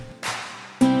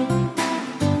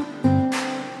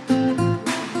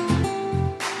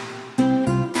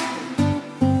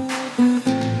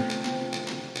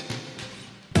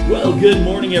Well, good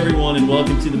morning, everyone, and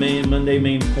welcome to the Monday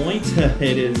Main Point.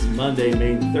 It is Monday,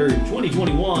 May 3rd,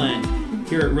 2021,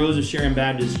 here at Rose of Sharon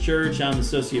Baptist Church. I'm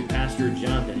Associate Pastor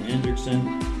Jonathan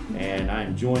Hendrickson, and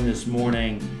I'm joined this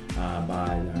morning by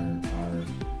our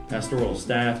pastoral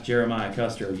staff, Jeremiah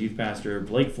Custer, our youth pastor,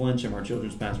 Blake Flincham, our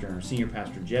children's pastor, and our senior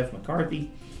pastor, Jeff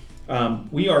McCarthy.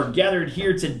 We are gathered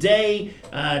here today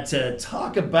to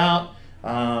talk about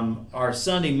our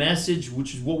Sunday message,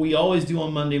 which is what we always do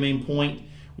on Monday Main Point.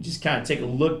 We just kind of take a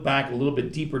look back, a little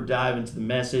bit deeper dive into the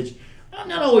message.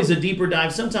 Not always a deeper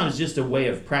dive, sometimes just a way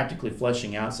of practically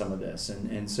fleshing out some of this.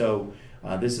 And so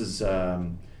this is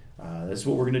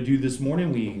what we're going to do this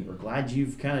morning. We are glad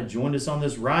you've kind of joined us on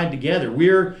this ride together.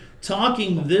 We're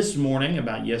talking this morning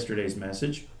about yesterday's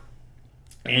message.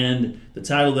 And the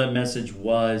title of that message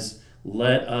was,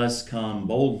 Let Us Come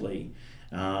Boldly.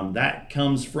 That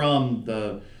comes from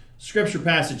the scripture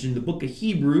passage in the book of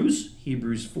Hebrews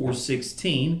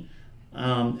 4:16.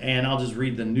 And I'll just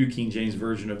read the New King James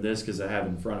Version of this because I have it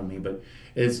in front of me. But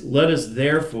it's, Let us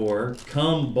therefore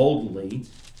come boldly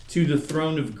to the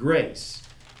throne of grace,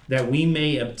 that we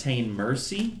may obtain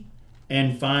mercy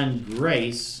and find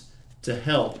grace to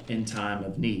help in time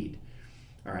of need.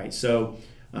 All right, so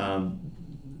the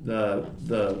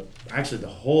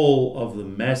whole of the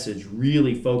message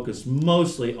really focused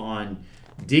mostly on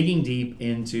digging deep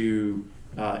into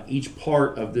each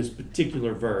part of this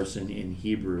particular verse in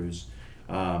Hebrews,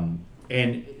 and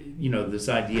this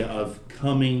idea of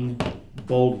coming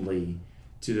boldly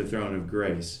to the throne of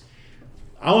grace.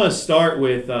 I want to start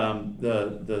with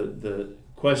the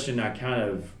question I kind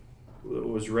of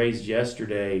was raised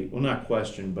yesterday. Well, not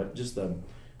question, but just a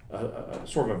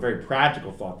sort of a very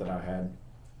practical thought that I had,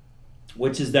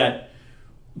 which is that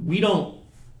we don't,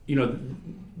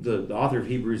 the author of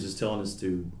Hebrews is telling us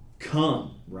to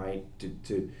come, right?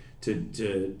 And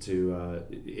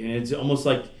it's almost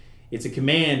like it's a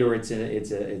command, or it's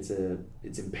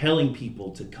impelling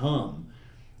people to come.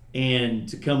 And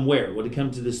to come where? Well, to come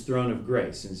to this throne of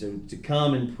grace. And so to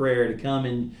come in prayer, to come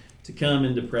in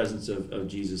the presence of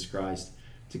Jesus Christ,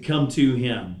 to come to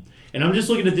Him. And I'm just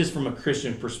looking at this from a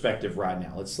Christian perspective right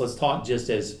now. Let's talk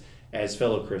just as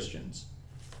fellow Christians.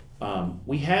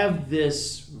 We have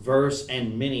this verse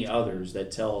and many others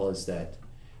that tell us that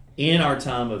in our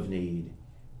time of need,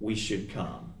 we should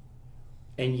come.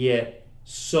 And yet,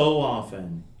 so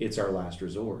often, it's our last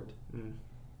resort. Mm.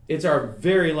 It's our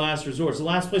very last resort. It's the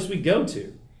last place we go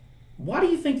to. Why do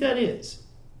you think that is?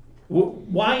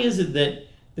 Why is it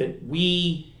that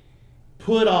we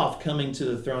put off coming to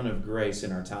the throne of grace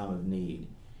in our time of need?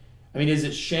 I mean, is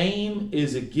it shame?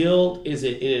 Is it guilt? Is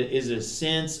it a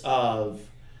sense of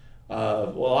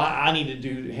I need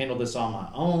to handle this on my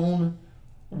own?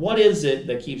 What is it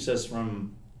that keeps us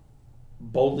from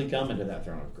boldly coming to that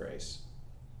throne of grace?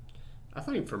 I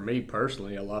think for me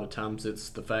personally, a lot of times it's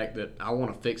the fact that I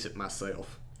want to fix it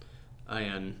myself,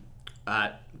 and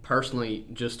I personally,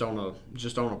 just on a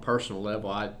personal level,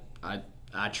 I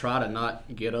try to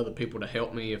not get other people to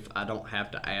help me if I don't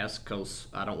have to ask, because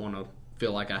I don't want to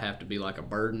feel like I have to be like a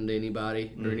burden to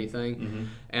anybody or anything. Mm-hmm.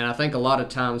 And I think a lot of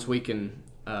times we can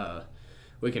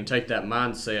take that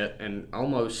mindset and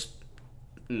almost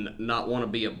not want to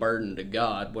be a burden to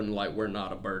God when we're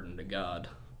not a burden to God.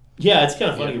 Yeah, it's kind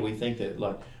of funny. We think that I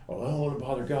don't want to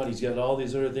bother God. He's got all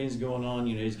these other things going on.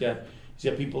 He's got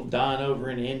people dying over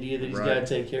in India that he's got to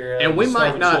take care of. And we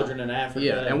might not, children in Africa.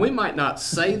 Yeah, and we might not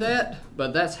say that,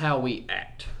 but that's how we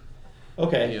act.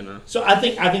 Okay. So I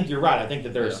think you're right. I think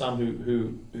that there are some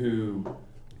who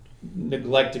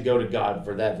neglect to go to God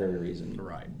for that very reason.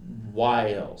 Right.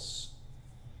 Why else?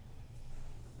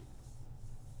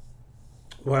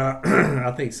 Well,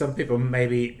 I think some people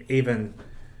maybe even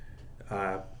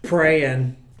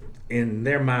praying in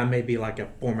their mind may be like a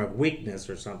form of weakness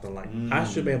or something, like I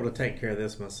should be able to take care of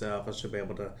this myself. I should be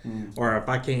able to, or if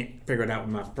I can't figure it out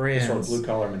with my friends. Sort of blue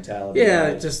collar mentality. Yeah,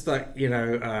 right? Just like,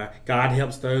 God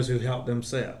helps those who help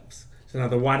themselves. So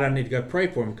now, why do I need to go pray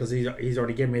for him? Because he's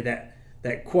already given me that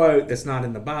quote that's not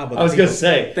in the Bible. I was going to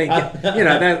say,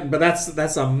 but that's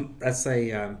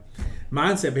a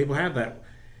mindset people have, that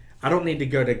I don't need to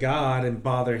go to God and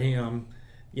bother him.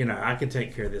 I can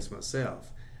take care of this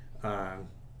myself.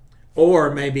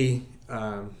 Or maybe,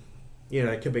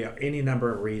 it could be any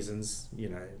number of reasons,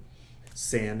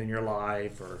 sin in your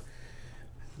life, or,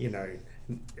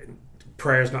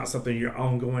 prayer is not something you're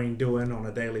ongoing doing on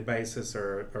a daily basis,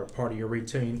 or part of your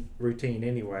routine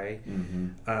anyway.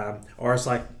 Mm-hmm. Or it's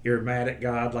like you're mad at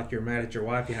God, like you're mad at your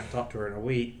wife, you haven't talked to her in a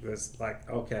week. It's like,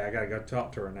 okay, I got to go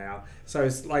talk to her now. So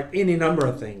it's like any number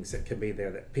of things that could be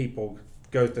there that people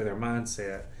go through their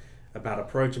mindset. about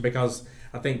approaching, because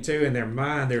I think too in their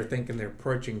mind they're thinking they're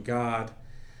approaching God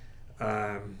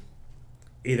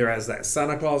either as that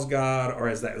Santa Claus God or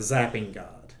as that zapping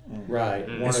God. Right.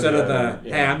 Instead of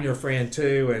hey, I'm your friend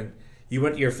too, and you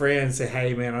went to your friend and said,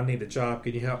 hey man, I need a job,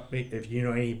 can you help me? If you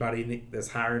know anybody that's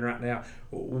hiring right now,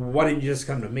 why didn't you just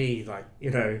come to me? Like,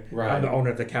 right. I'm the owner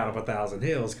of the Cattle of 1,000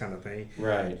 Hills kind of thing.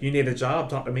 Right. You need a job,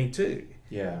 talk to me too.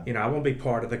 Yeah. I want to be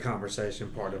part of the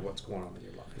conversation, part of what's going on in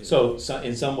your life. So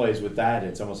in some ways with that,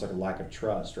 it's almost like a lack of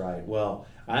trust, right? Well,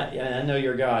 I know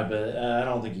you're God, but I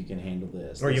don't think you can handle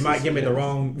this. Or you might give me the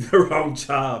wrong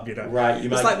job, Right.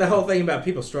 It's like the whole thing about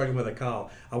people struggling with a call.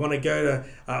 I want to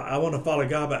I want to follow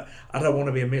God, but I don't want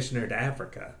to be a missionary to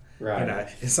Africa. Right.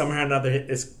 And somehow or another,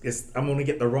 I'm going to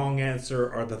get the wrong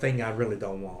answer or the thing I really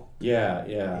don't want. Yeah.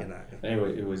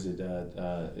 Anyway,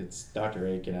 it's Dr.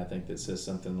 Aiken, I think, that says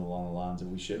something along the lines of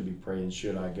we shouldn't be praying,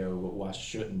 should I go, but why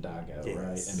shouldn't I go, yes.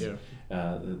 right?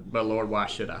 And, but Lord, why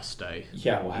should I stay?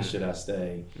 Yeah, why should I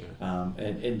stay? Yeah.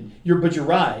 But you're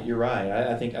right. You're right.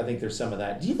 I think there's some of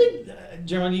that. Do you think,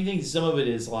 Jeremiah? Do you think some of it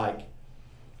is like,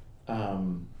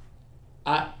 I'm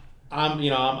having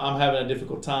a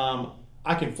difficult time.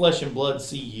 I can flesh and blood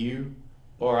see you,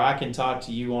 or I can talk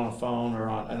to you on a phone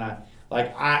I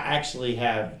actually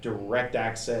have direct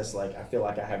access. Like I feel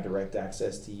like I have direct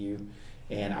access to you,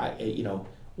 and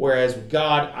whereas with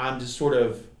God, I'm just sort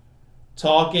of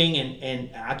talking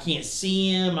and I can't see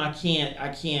him. I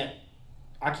can't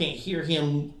hear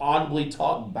him audibly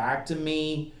talk back to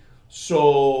me.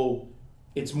 So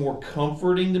it's more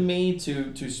comforting to me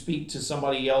to speak to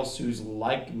somebody else who's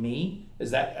like me. Is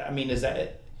that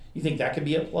you think that could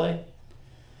be at play?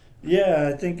 Yeah,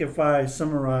 I think if I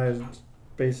summarized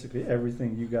basically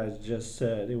everything you guys just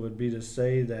said, it would be to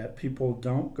say that people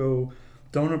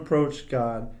don't approach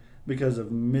God because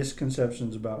of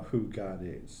misconceptions about who God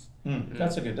is.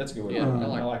 That's a good way. Yeah,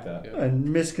 I like that. Yeah. And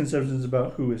misconceptions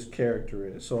about who his character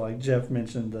is. So like Jeff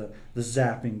mentioned the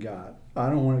zapping God. I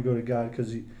don't want to go to God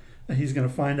because he's going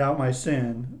to find out my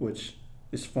sin, which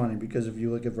is funny because if you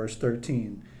look at verse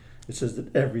 13, it says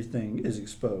that everything is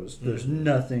exposed. There's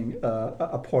nothing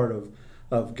a part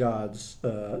of God's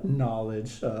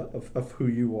knowledge of who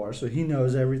you are. So he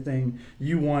knows everything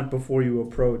you want before you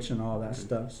approach and all that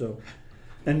stuff. So,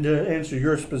 and to answer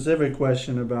your specific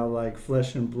question about like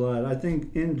flesh and blood, I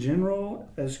think in general,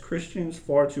 as Christians,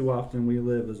 far too often we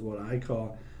live as what I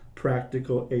call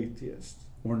practical atheists.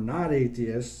 We're not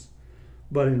atheists,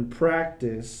 but in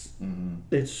practice,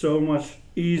 it's so much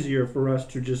easier for us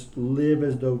to just live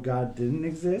as though God didn't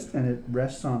exist and it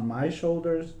rests on my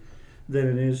shoulders than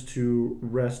it is to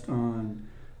rest on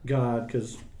God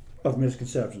because of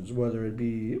misconceptions, whether it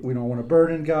be we don't want to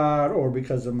burden God, or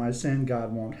because of my sin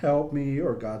God won't help me,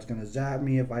 or God's going to zap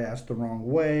me if I ask the wrong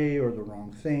way or the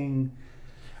wrong thing.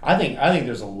 I think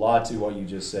there's a lot to what you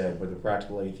just said with the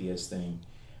practical atheist thing.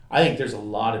 I think there's a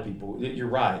lot of people, you're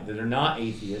right, that are not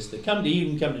atheists, that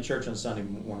even come to church on Sunday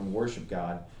morning and worship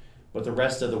God, but the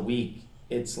rest of the week,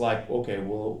 it's like, okay,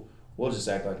 we'll just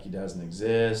act like he doesn't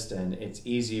exist, and it's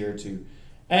easier to,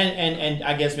 and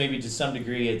I guess maybe to some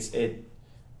degree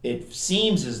it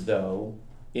seems as though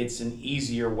it's an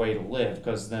easier way to live,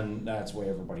 because then that's the way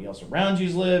everybody else around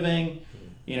you's living,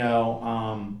 Now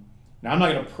I'm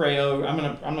not going to pray over. I'm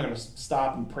not going to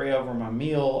stop and pray over my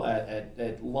meal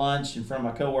at lunch in front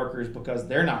of my coworkers because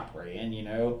they're not praying.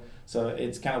 So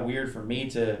it's kind of weird for me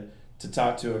to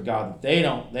talk to a God that they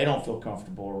don't feel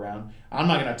comfortable around. I'm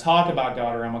not going to talk about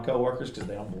God around my coworkers because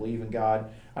they don't believe in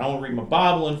God. I don't want to read my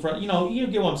Bible in front. You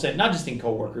get what I'm saying. Not just in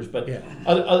coworkers, but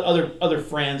other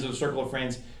friends, or circle of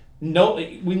friends. No,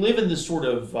 we live in this sort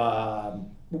of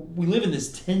we live in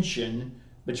this tension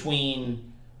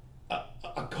between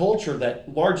a culture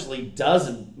that largely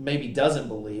doesn't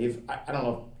believe. I don't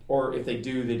know, or if they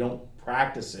do, they don't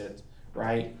practice it,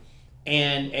 right?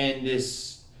 And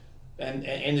this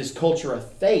culture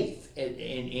of faith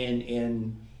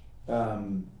in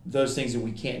those things that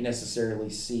we can't necessarily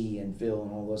see and feel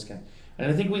and all those kind.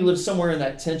 And I think we live somewhere in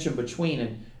that tension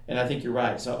between. And I think you're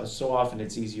right. So often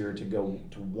it's easier to go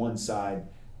to one side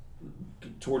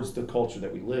towards the culture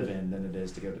that we live in than it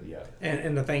is to go to the other.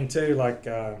 And the thing too, like.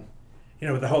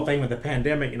 With the whole thing with the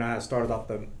pandemic, I started off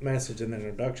the message in the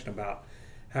introduction about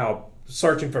how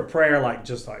searching for prayer,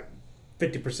 just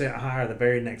 50% higher the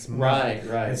very next month.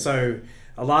 Right. And so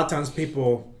a lot of times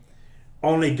people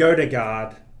only go to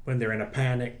God when they're in a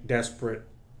panic, desperate,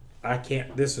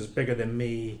 this is bigger than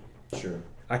me. Sure.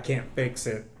 I can't fix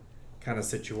it kind of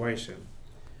situation.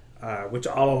 Which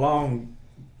all along,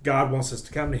 God wants us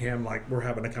to come to him like we're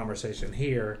having a conversation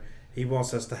here. He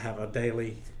wants us to have a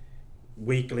daily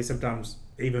weekly, sometimes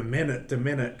even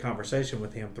minute-to-minute conversation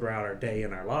with him throughout our day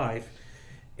and our life.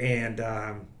 And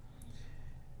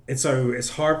so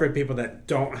it's hard for people that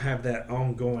don't have that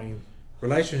ongoing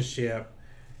relationship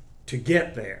to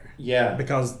get there. Yeah.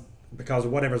 Because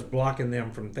whatever's blocking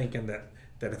them from thinking that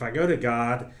if I go to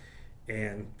God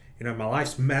and, my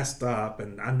life's messed up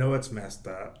and I know it's messed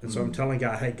up. And so I'm telling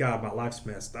God, hey, God, my life's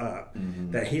messed up.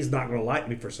 That he's not going to like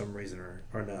me for some reason or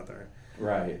another.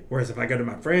 Right. Whereas if I go to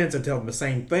my friends and tell them the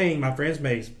same thing, my friends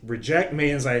may reject me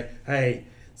and say, hey,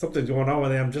 something's going on with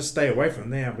them. Just stay away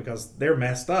from them because they're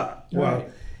messed up. Right. Well,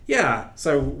 yeah,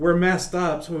 so we're messed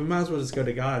up. So we might as well just go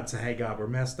to God and say, hey, God, we're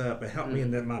messed up. But help me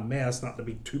in my mess not to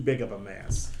be too big of a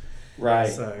mess.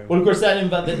 Right. So, well, of course, that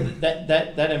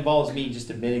involves me just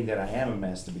admitting that I am a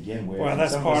mess to begin with. well,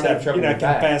 that's Some of us part have of trouble with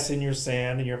that. confessing your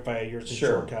sin and your failures and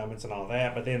Sure. shortcomings and all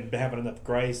that. But then having enough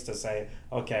grace to say,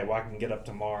 okay, well, I can get up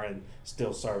tomorrow and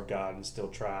still serve God and still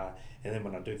try. And then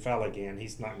when I do fail again,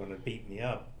 he's not going to beat me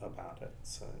up about it.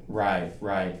 So Right.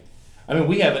 I mean,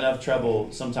 we have enough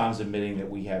trouble sometimes admitting that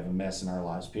we have a mess in our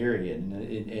lives, period.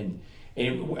 And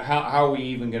how are we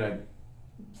even going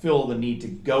to feel the need to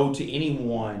go to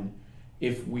anyone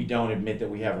if we don't admit that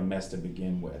we have a mess to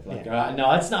begin with? Like,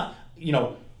 no, it's not.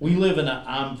 We live in a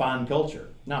I'm fine culture.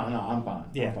 No, I'm fine.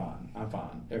 Yeah. I'm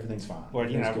fine. Everything's fine. Well,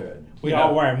 Everything's good. we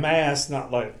all wear a mask,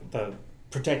 not like the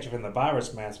protect you from the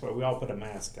virus mask, but we all put a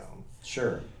mask on.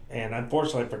 Sure. And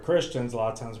unfortunately for Christians, a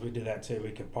lot of times we do that too.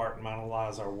 We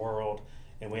compartmentalize our world,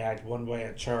 and we act one way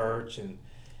at church, and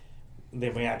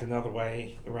then we act another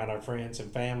way around our friends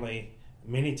and family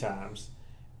many times.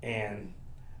 And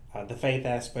the faith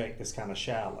aspect is kind of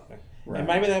shallow. Right. And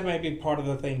maybe that may be part of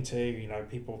the thing too.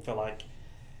 People feel like,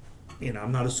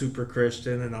 I'm not a super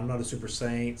Christian and I'm not a super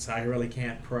saint, so I really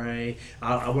can't pray.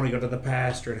 I want to go to the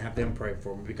pastor and have them pray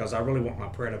for me because I really want my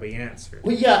prayer to be answered.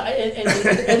 Well, yeah,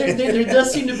 and there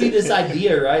does seem to be this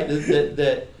idea, right,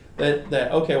 that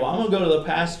okay, well, I'm gonna go to the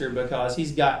pastor because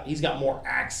he's got more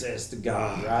access to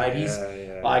God,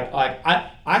 right? Like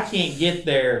I can't get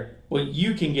there, but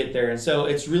you can get there, and so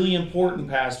it's really important,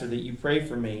 Pastor, that you pray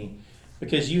for me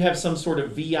because you have some sort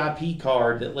of VIP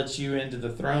card that lets you into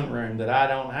the throne room that I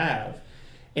don't have.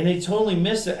 And they totally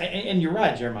miss it. And you're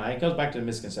right, Jeremiah. It goes back to the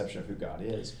misconception of who God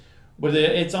is. But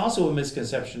it's also a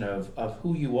misconception of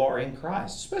who you are in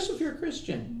Christ, especially if you're a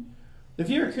Christian. If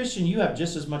you're a Christian, you have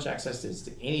just as much access as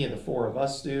to any of the four of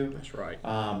us do. That's right.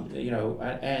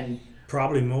 And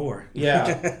probably more.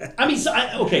 Yeah. I mean,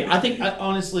 I think,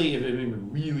 honestly, if we're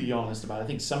really honest about it, I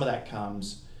think some of that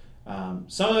comes...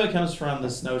 some of it comes from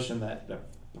this notion that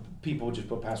people just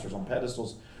put pastors on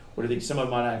pedestals, or I think some of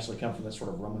it might actually come from this sort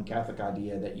of Roman Catholic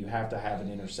idea that you have to have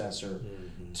an intercessor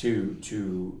to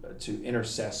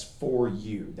intercess for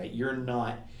you. That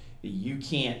you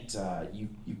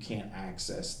can't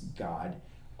access God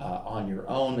on your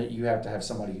own. That you have to have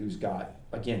somebody who's got,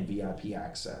 again, VIP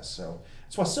access. So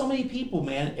that's why so many people,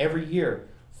 man, every year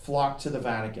flock to the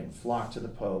Vatican, flock to the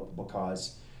Pope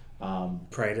because.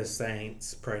 Pray to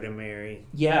saints, pray to Mary.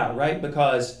 Yeah, right.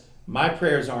 Because my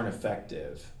prayers aren't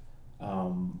effective,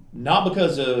 not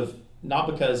because of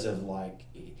like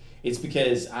it's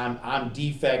because I'm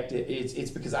defective. It's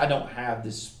because I don't have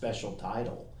this special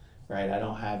title, right? I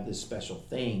don't have this special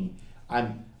thing.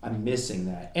 I'm missing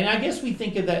that, and I guess we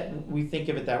think of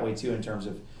it that way too in terms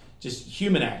of just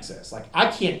human access. Like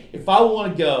I can't, if I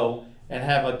want to go and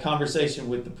have a conversation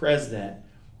with the president.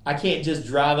 I can't just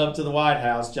drive up to the White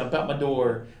House, jump out my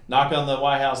door, knock on the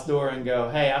White House door, and go,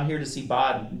 "Hey, I'm here to see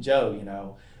Biden, Joe."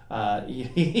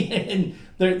 And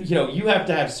there, you have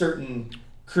to have certain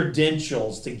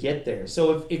credentials to get there.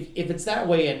 So if it's that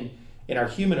way in our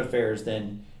human affairs,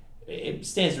 then it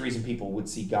stands to reason people would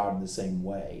see God in the same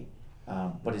way.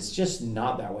 But it's just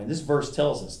not that way. And this verse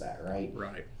tells us that, right?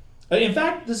 Right. In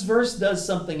fact, this verse does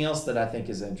something else that I think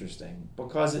is interesting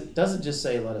because it doesn't just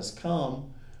say, "Let us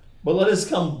come." But let us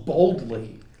come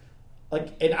boldly.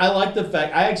 And I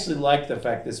actually like the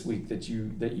fact this week that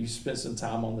you spent some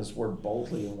time on this word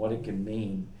boldly and what it can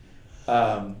mean.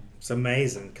 It's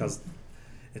amazing because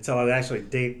until I actually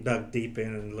dug deep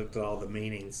in and looked at all the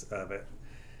meanings of it,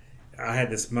 I had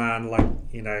this mind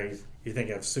you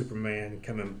think of Superman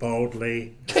coming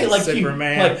boldly, like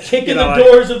Superman, kicking the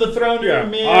doors of the throne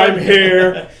room. I'm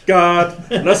here, God,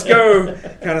 let's go,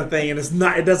 kind of thing. And it's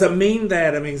not. It doesn't mean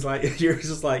that. It means like you're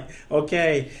just like,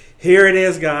 okay, here it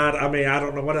is, God. I mean, I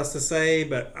don't know what else to say,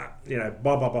 but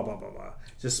blah blah blah blah blah blah.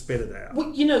 Just spit it out.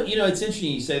 Well, it's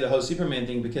interesting you say the whole Superman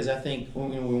thing because I think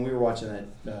when we were watching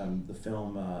that the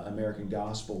film American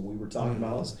Gospel, we were talking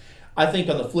about this. I think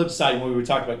on the flip side, when we were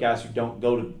talking about guys who don't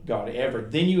go to God ever,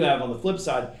 then you have on the flip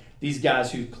side these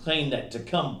guys who claim that to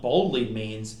come boldly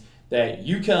means that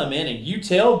you come in and you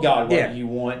tell God what Yeah. you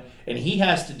want, and He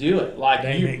has to do it. Like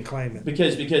Name you, it and claim it.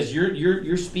 because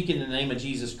you're speaking in the name of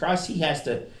Jesus Christ. He has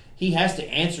to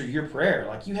answer your prayer.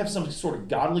 Like you have some sort of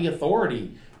godly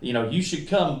authority. You should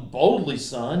come boldly,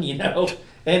 son. And I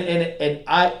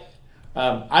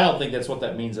don't think that's what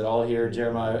that means at all here,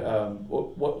 Jeremiah.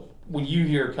 What when you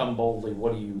hear "come boldly,"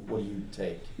 what do you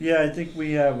take? Yeah, I think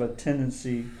we have a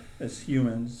tendency as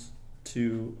humans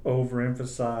to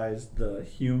overemphasize the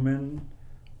human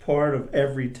part of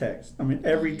every text. I mean,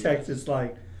 every text is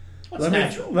like, That's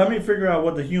natural. let me figure out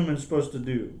what the human's supposed to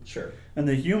do. Sure. And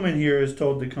the human here is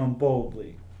told to come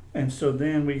boldly. And so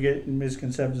then we get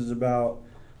misconceptions about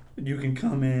you can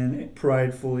come in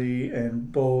pridefully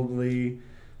and boldly.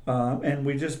 And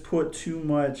we just put too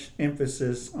much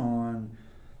emphasis on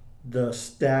the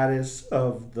status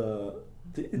of the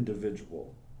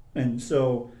individual. And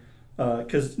so,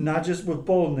 because not just with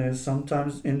boldness,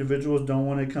 sometimes individuals don't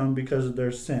want to come because of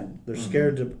their sin. They're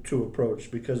scared to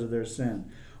approach because of their sin.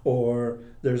 Or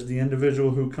there's the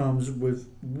individual who comes with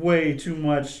way too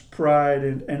much pride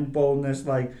and boldness,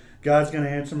 like, God's going to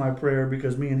answer my prayer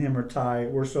because me and him are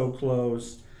tight. We're so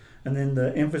close. And then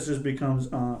the emphasis becomes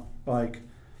like,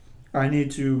 I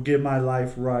need to get my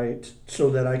life right so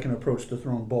that I can approach the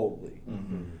throne boldly.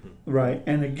 Right.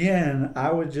 And again,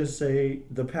 I would just say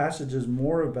the passage is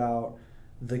more about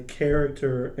the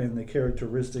character and the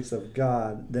characteristics of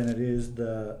God than it is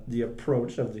the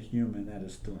approach of the human at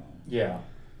his throne. Yeah.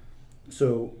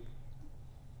 So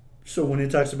when it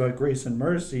talks about grace and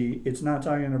mercy, it's not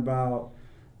talking about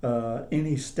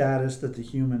any status that the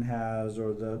human has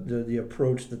or the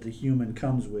approach that the human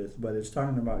comes with, but it's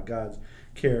talking about God's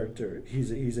character.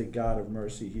 He's a God of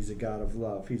mercy. He's a God of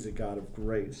love. He's a God of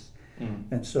grace.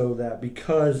 And so that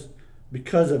because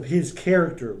of his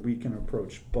character, we can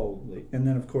approach boldly. And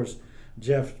then, of course,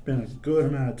 Jeff spent a good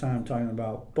amount of time talking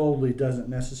about boldly doesn't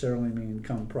necessarily mean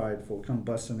come prideful, come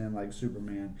busting in like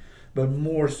Superman, but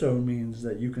more so means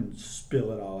that you can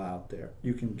spill it all out there.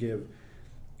 You can give,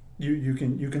 you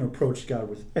can approach God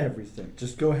with everything.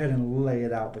 Just go ahead and lay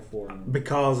it out before him.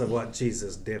 Because of what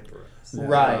Jesus did for us.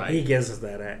 Right. He gives us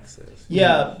that access.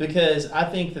 Yeah, because I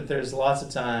think that there's lots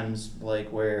of times,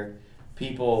 Blake, where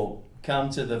people come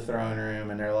to the throne room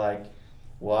and they're like,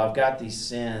 well, I've got these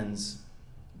sins,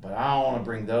 but I don't want to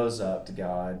bring those up to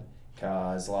God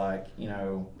because, like, he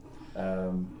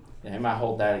might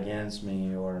hold that against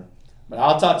me, but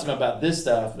I'll talk to him about this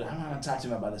stuff, but I'm not going to talk to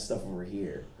him about this stuff over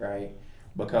here, right?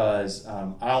 Because I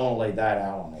don't want to lay that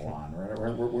out on the line, right?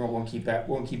 We're going to keep that.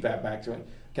 We're going to keep that back to it.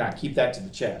 Kind of keep that to the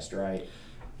chest, right?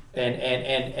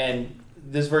 And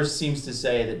this verse seems to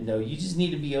say that no, you just need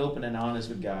to be open and honest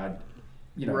with God.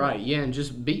 Right, yeah, and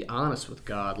just be honest with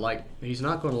God. Like, he's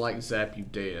not going to, zap you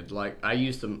dead. Like, I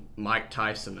use the Mike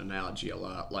Tyson analogy a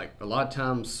lot. Like, a lot of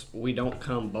times we don't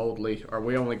come boldly, or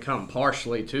we only come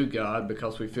partially to God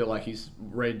because we feel like he's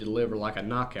ready to deliver like a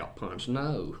knockout punch.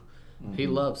 No, he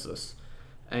loves us.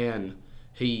 And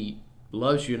he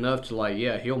loves you enough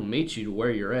to, he'll meet you to where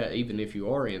you're at, even if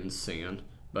you are in sin.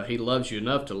 But he loves you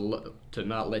enough to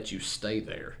not let you stay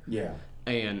there. Yeah.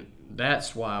 And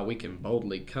that's why we can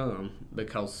boldly come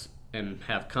and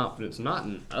have confidence not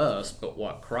in us, but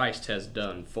what Christ has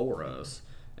done for us,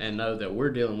 and know that we're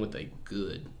dealing with a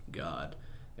good God.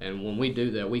 And when we do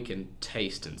that, we can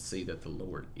taste and see that the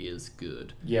Lord is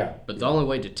good. Yeah. But the only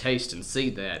way to taste and see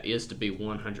that is to be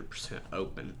 100%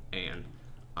 open and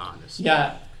honest.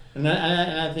 Yeah. And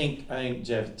I think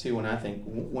Jeff too. When I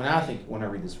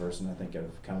read this verse and I think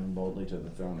of coming boldly to the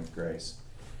throne of grace,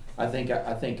 I think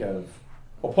of.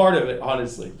 Well, part of it,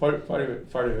 honestly, part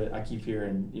of it, I keep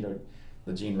hearing,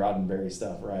 the Gene Roddenberry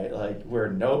stuff, right? Like,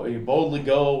 you boldly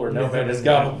go where no man has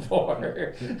gone before.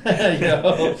 But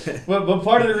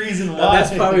part of the reason why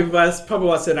That's probably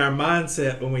what's in our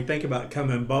mindset when we think about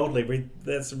coming boldly.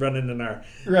 That's running in our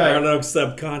little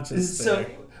subconscious. So,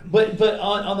 but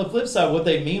on the flip side, what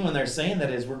they mean when they're saying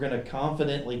that is we're going to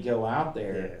confidently go out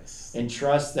there and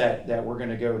trust that we're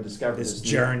going to go discover this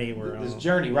journey this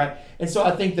journey, right? And so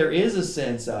I think there is a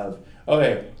sense of,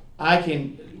 okay, I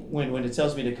can, when it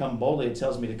tells me to come boldly, it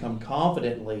tells me to come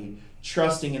confidently,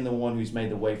 trusting in the one who's made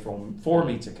the way for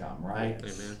me to come, right?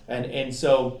 Amen. And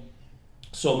so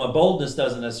my boldness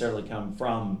doesn't necessarily come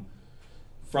from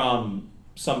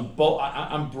some bold.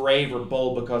 I'm brave or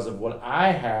bold because of what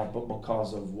I have, but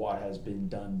because of what has been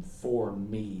done for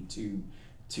me to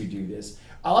do this.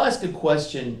 I'll ask a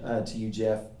question to you,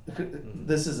 Jeff.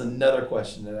 This is another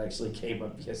question that actually came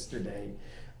up yesterday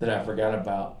that I forgot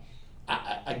about.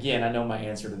 I know my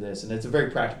answer to this, and it's a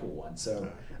very practical one. So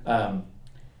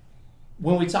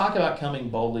when we talk about coming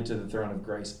boldly to the throne of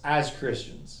grace as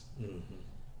Christians,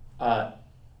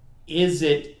 is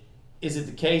it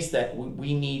the case that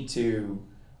we need to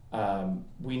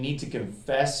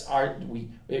confess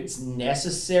it's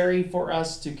necessary for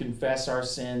us to confess our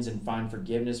sins and find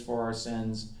forgiveness for our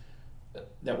sins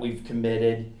that we've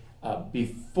committed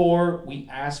before we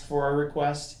ask for a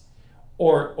request,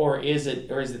 or is it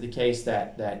the case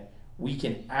that we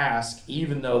can ask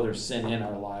even though there's sin in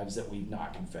our lives that we've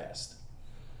not confessed?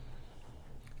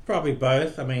 Probably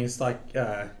both. I mean, it's like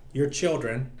your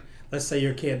children. Let's say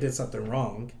your kid did something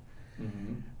wrong,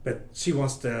 but she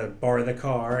wants to borrow the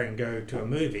car and go to a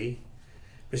movie,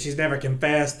 but she's never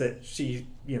confessed that she,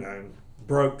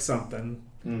 broke something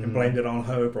and blamed it on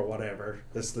Hope or whatever.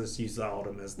 Let's use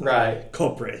Autumn as the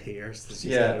culprit here. So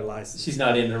she's got her license. She's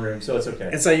not in the room, so it's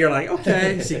okay. And so you're like,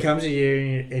 okay. She comes to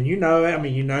you, and you know it. I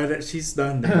mean, you know that she's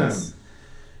done this,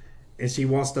 and she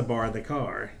wants to borrow the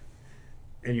car,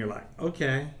 and you're like,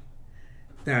 okay.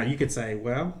 Now you could say,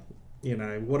 well,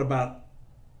 what about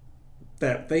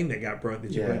that thing that got broke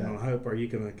that you blamed on Hope? Are you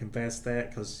going to confess that?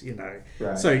 Because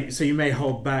right. So you may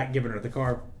hold back giving her the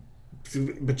car,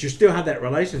 but you still have that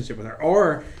relationship with her.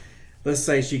 Or let's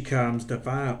say she comes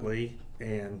defiantly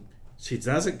and she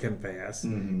doesn't confess,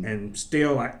 and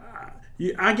still like,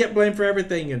 I get blamed for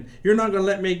everything, and you're not going to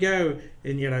let me go.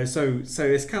 And so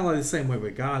it's kind of like the same way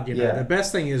with God. The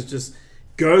best thing is just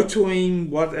go to Him,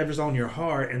 whatever's on your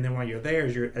heart, and then while you're there,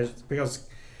 because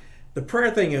the prayer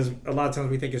thing is, a lot of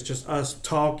times we think it's just us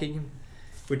talking,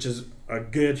 which is a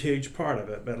good, huge part of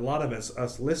it, but a lot of it's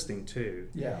us listening too.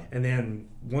 Yeah. And then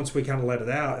once we kind of let it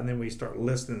out, and then we start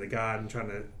listening to God and trying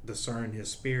to discern His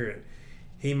Spirit,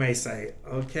 He may say,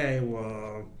 okay,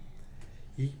 well,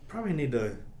 you probably need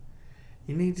to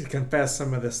confess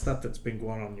some of the stuff that's been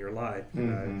going on in your life,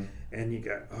 and you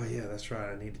go, oh yeah, that's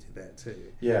right, I need to do that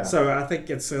too. Yeah. So I think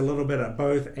it's a little bit of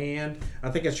both, and I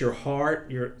think it's your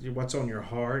heart, what's on your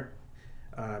heart,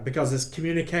 because it's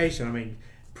communication. I mean,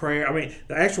 prayer. I mean,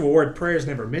 the actual word prayer is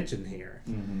never mentioned here,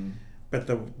 but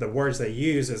the words they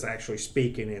use is actually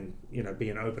speaking and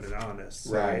being open and honest.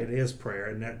 So right. It is prayer,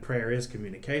 and that prayer is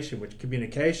communication, which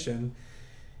communication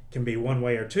can be one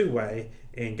way or two way,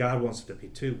 and God wants it to be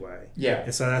two way. Yeah.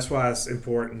 And so that's why it's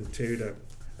important to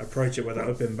approach it with an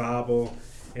open Bible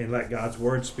and let God's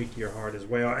word speak to your heart as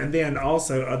well. And then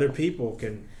also other people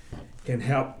can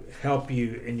help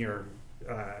you in your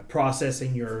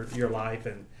processing your life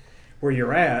and where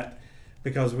you're at,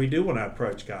 because we do want to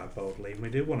approach God boldly, and we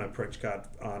do want to approach God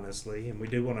honestly, and we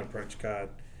do want to approach God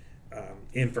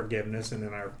in forgiveness and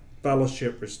in our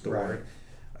fellowship restored.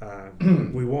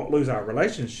 Right. We won't lose our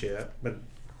relationship, but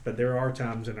there are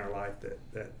times in our life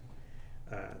that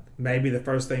maybe the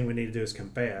first thing we need to do is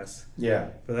confess. Yeah.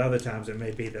 But other times it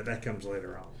may be that comes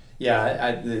later on.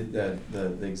 Yeah,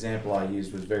 the example I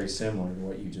used was very similar to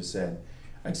what you just said,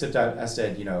 except I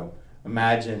said,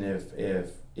 imagine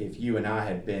if you and I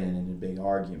had been in a big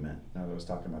argument. I was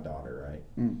talking to my daughter, right?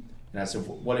 And I said,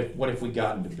 what if we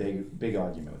got into big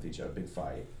argument with each other, big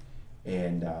fight,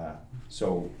 and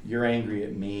so you're angry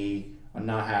at me, I'm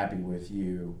not happy with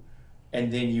you,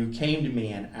 and then you came to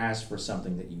me and asked for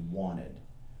something that you wanted.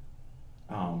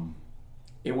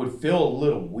 It would feel a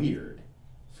little weird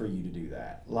for you to do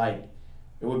that. Like,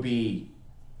 it would be,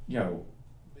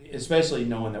 especially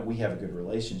knowing that we have a good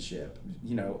relationship,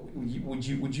 would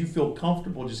you feel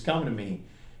comfortable just coming to me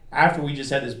after we just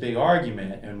had this big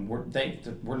argument and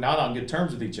we're not on good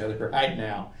terms with each other right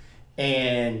now,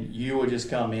 and you would just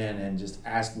come in and just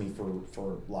ask me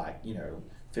for like,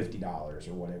 $50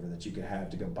 or whatever that you could have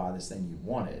to go buy this thing you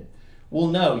wanted? Well,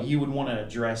 no, you would want to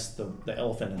address the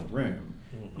elephant in the room.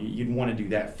 You'd want to do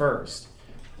that first.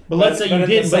 But let's say you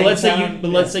didn't.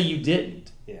 But let's say you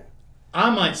didn't. Yeah. I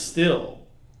might still,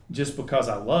 just because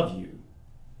I love you,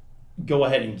 go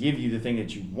ahead and give you the thing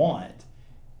that you want,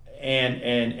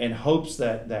 and hopes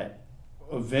that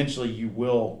eventually you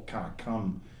will kind of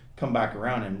come back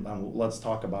around and let's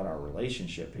talk about our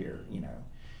relationship here.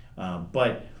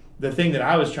 But the thing that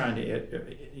I was trying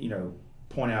to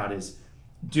point out is,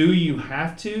 do you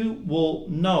have to? Well,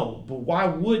 no, but why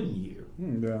wouldn't you?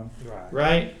 Yeah.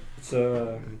 Right?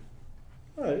 So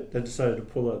I decided to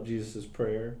pull up Jesus'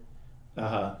 prayer.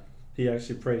 He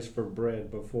actually prays for bread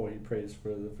before he prays for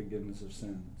the forgiveness of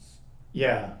sins.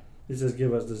 Yeah. He says,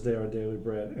 give us this day our daily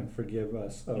bread and forgive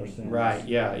us our sins. Right,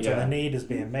 yeah. So the need is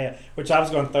being met. Which I was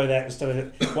going to throw that instead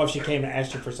of, what if she came and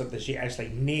asked you for something she actually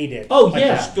needed? Oh, like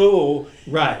yeah. for school.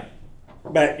 Right.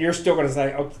 But you're still going to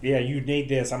say, oh, yeah, you need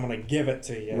this. I'm going to give it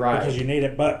to you. Right. Because you need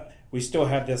it. But we still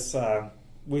have this,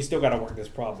 we still got to work this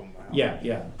problem out. Yeah.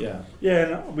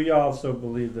 Yeah, and we also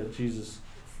believe that Jesus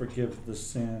forgives the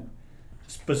sin.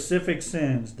 specific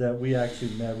sins that we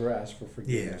actually never ask for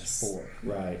forgiveness for.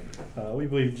 Right. We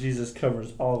believe Jesus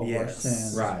covers all of our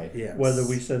sins, Right. Yes. whether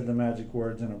we said the magic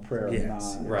words in a prayer or not.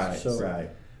 Right. So Right.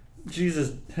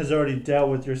 Jesus has already dealt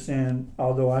with your sin,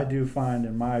 although I do find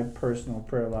in my personal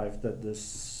prayer life that the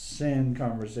sin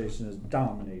conversation is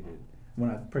dominated when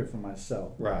I pray for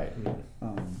myself. Right.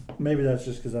 Maybe that's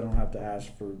just because I don't have to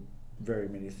ask for very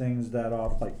many things that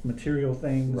often, like material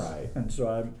things. Right. And so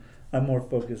I'm more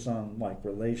focused on like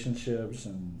relationships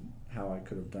and how I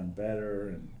could have done better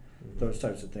and those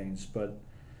types of things. But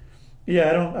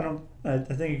yeah, I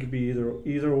think it could be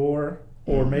either or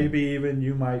maybe even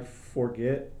you might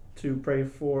forget to pray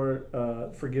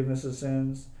for forgiveness of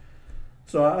sins.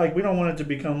 So we don't want it to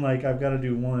become like I've got to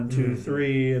do 1, 2,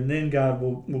 3, and then God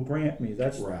will grant me.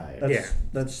 That's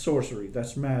sorcery.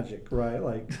 That's magic, right?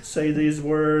 Like say these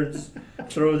words,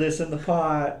 throw this in the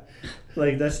pot.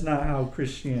 Like that's not how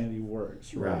Christianity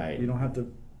works, right? You don't have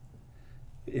to.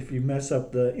 If you mess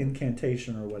up the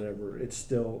incantation or whatever, it's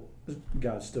still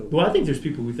God's still. Well, I think there's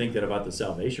people who think that about the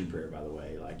salvation prayer. By the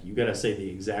way, like you got to say the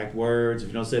exact words. If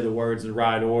you don't say the words in the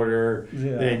right order,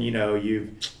 then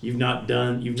you've not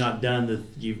done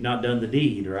the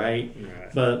deed, right?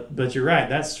 But you're right.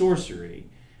 That's sorcery.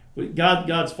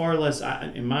 God's far less,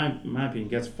 in my opinion,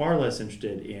 God's far less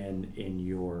interested in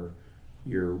your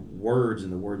words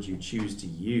and the words you choose to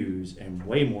use, and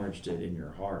way more interested in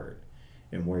your heart.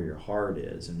 And where your heart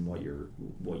is, and what you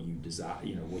desire,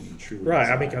 what you truly desire.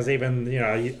 Right, because even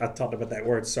I talked about that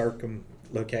word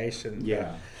circumlocation.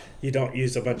 Yeah, you don't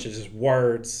use a bunch of just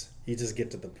words; you just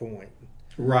get to the point.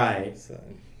 Right. So.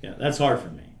 Yeah, that's hard for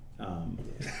me.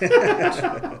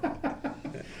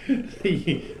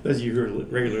 Those of you who are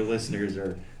regular listeners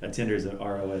or attenders of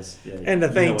ROS. And the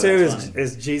thing too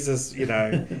is Jesus.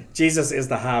 Jesus is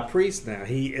the high priest now.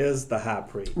 He is the high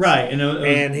priest, right?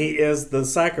 And he is the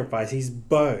sacrifice. He's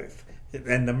both,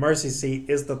 and the mercy seat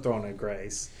is the throne of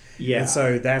grace. Yeah, and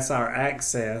so that's our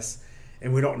access,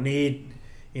 and we don't need,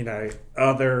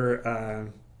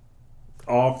 other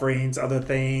offerings, other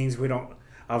things. We don't.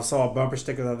 I saw a bumper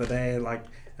sticker the other day like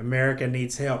America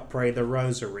needs help. Pray the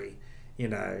rosary.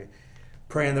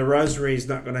 Praying the rosary is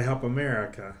not going to help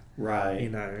America.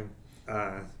 Right.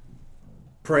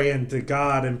 Praying to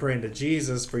God and praying to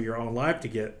Jesus for your own life to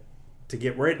get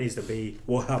where it needs to be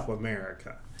will help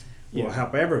America. Will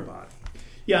help everybody.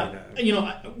 Yeah.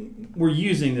 We're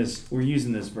using this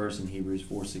verse in Hebrews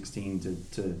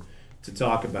 4:16 to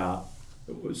talk about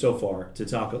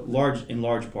in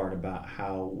large part about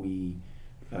how we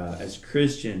as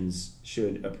Christians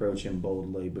should approach him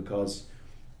boldly because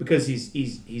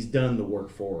he's done the work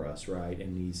for us, right?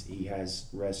 And he has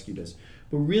rescued us.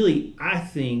 But really, I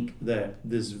think that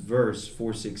this verse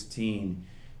 4:16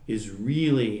 is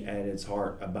really at its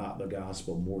heart about the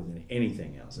gospel more than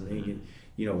anything else. I think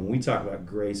when we talk about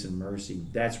grace and mercy,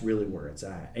 that's really where it's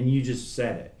at. And you just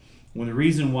said it. When the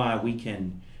reason why we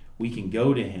can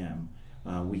go to him,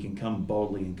 we can come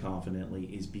boldly and confidently,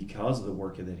 is because of the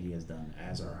work that he has done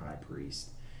as our high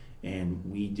priest. And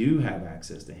we do have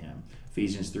access to him.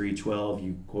 Ephesians 3:12,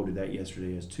 you quoted that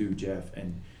yesterday as too, Jeff,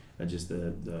 and just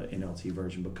the NLT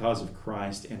version. Because of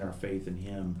Christ and our faith in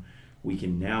him, we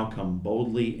can now come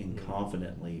boldly and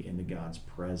confidently into God's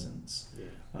presence.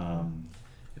 Yeah.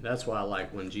 And that's why,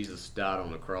 when Jesus died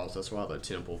on the cross, that's why the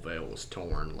temple veil was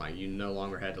torn. You no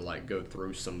longer had to go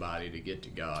through somebody to get to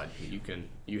God.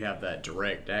 You have that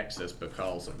direct access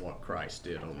because of what Christ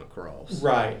did on the cross.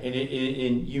 Right,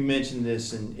 and you mentioned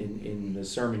this in the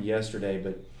sermon yesterday,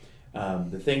 but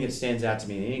the thing that stands out to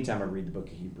me anytime I read the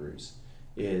book of Hebrews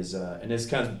is, and it's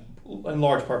kind of in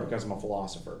large part because I'm a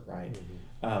philosopher, right?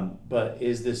 But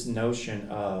is this notion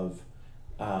of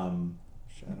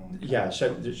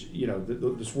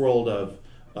this world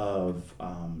of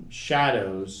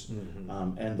shadows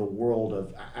and the world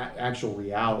of actual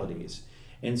realities.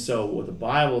 And so what the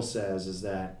Bible says is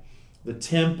that the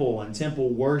temple and temple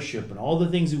worship and all the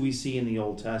things that we see in the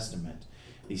Old Testament,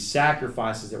 these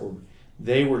sacrifices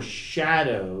they were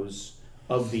shadows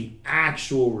of the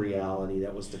actual reality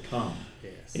that was to come.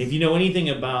 Yes. And if you know anything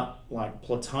about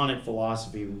Platonic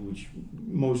philosophy, which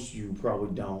most of you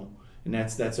probably don't, and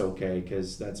that's okay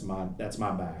because that's my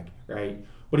bag, right?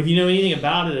 But if you know anything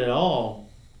about it at all,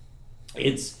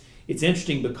 it's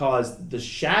interesting because the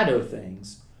shadow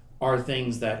things are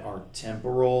things that are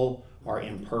temporal, are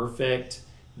imperfect.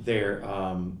 They're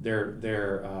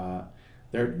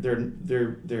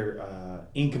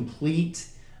incomplete,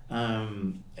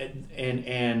 and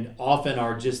often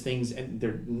are just things. And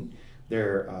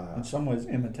they're in some ways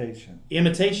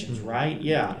imitations, right?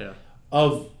 Yeah.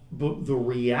 But the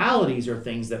realities are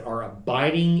things that are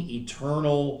abiding,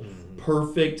 eternal,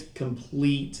 perfect,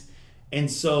 complete. And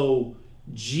so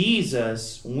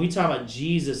Jesus, when we talk about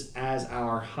Jesus as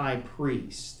our high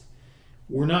priest,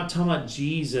 we're not talking about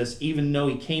Jesus, even though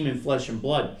he came in flesh and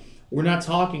blood. We're not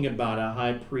talking about a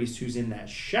high priest who's in that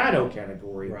shadow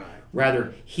category. Right.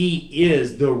 Rather, he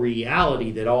is the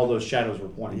reality that all those shadows were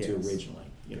pointing to originally.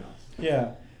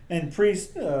 Yeah, and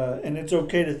priest, and it's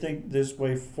okay to think this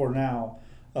way for now.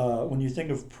 When you think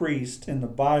of priest in the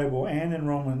Bible and in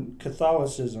Roman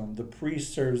Catholicism, the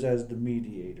priest serves as the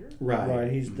mediator.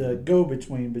 Right. He's the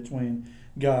go-between between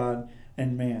God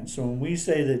and man. So when we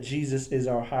say that Jesus is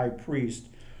our high priest,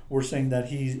 we're saying that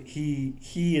he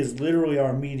is literally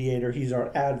our mediator. He's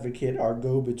our advocate, our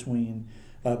go-between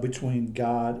between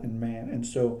God and man. And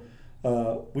so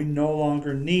we no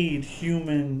longer need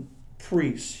human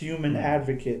priests, human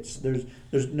advocates. There's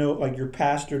no, like, your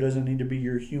pastor doesn't need to be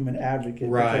your human advocate,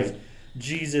 Right. because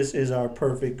Jesus is our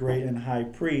perfect, great, and high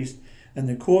priest. And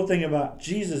the cool thing about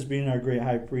Jesus being our great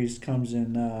high priest comes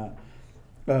in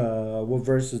what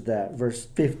verse is that? Verse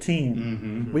 15.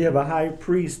 Mm-hmm. We have a high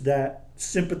priest that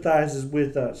sympathizes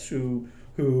with us, who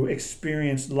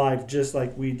experienced life just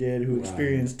like we did, who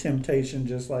experienced temptation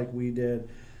just like we did,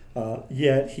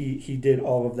 yet he did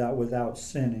all of that without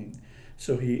sinning.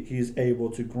 So he's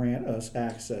able to grant us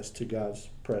access to God's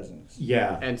presence.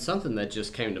 Yeah. And something that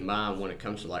just came to mind when it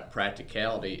comes to like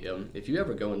practicality, if you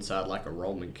ever go inside like a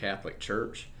Roman Catholic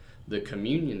church, the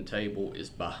communion table is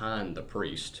behind the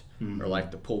priest, or like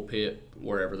the pulpit,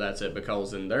 wherever that's at,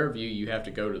 because in their view you have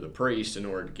to go to the priest in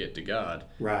order to get to God.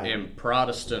 Right. And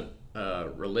Protestant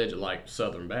religion, like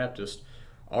Southern Baptist,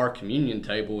 our communion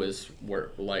table is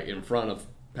where, like, in front of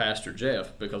Pastor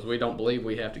Jeff, because we don't believe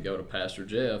we have to go to Pastor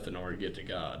Jeff in order to get to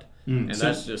God. And so,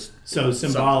 that's just so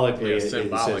symbolically,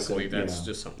 symbolically, it that's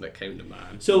just something that came to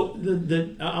mind. So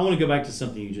I want to go back to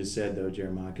something you just said, though,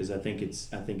 Jeremiah, because I think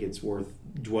it's worth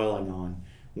dwelling on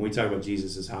when we talk about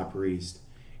Jesus as high priest,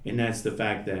 and that's the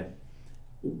fact that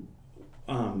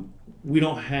we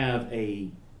don't have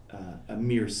a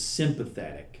mere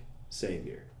sympathetic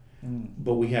Savior,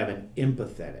 but we have an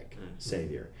empathetic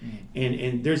Savior.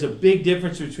 And there's a big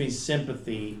difference between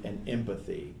sympathy and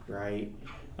empathy, right?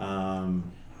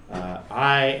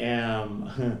 I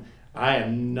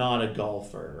am not a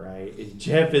golfer, right?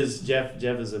 Jeff is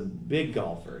a big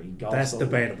golfer. He golfs. That's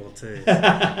debatable too.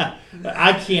 I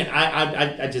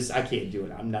can't do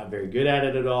it. I'm not very good at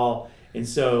it at all. And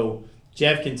so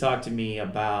Jeff can talk to me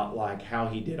about like how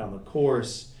he did on the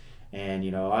course. And,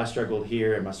 I struggled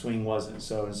here and my swing wasn't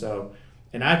so and so.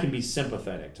 And I can be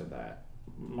sympathetic to that.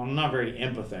 I'm not very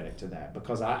empathetic to that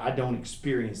because I don't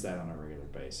experience that on a regular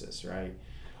basis, right?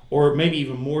 Or maybe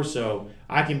even more so,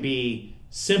 I can be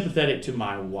sympathetic to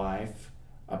my wife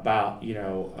about,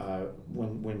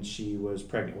 when she was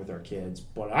pregnant with our kids.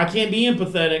 But I can't be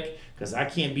empathetic because I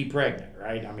can't be pregnant,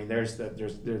 right? I mean, there's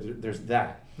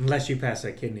that. Unless you pass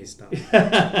that kidney stone.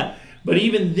 But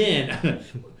even then...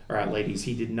 All right, ladies,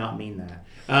 he did not mean that.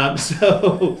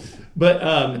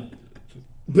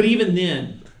 But even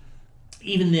then,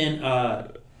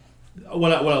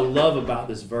 what I love about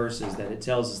this verse is that it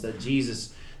tells us that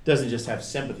Jesus doesn't just have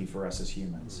sympathy for us as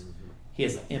humans; he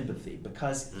has empathy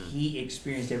because he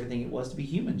experienced everything it was to be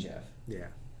human, Jeff. Yeah,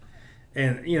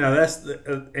 and that's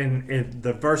and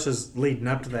the verses leading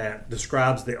up to that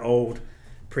describes the old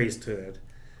priesthood.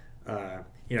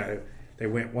 They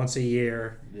went once a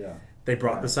year. Yeah. They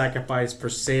brought the sacrifice for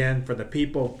sin for the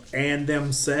people and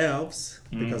themselves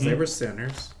because they were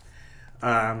sinners.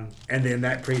 And then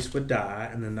that priest would die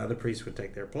and then another priest would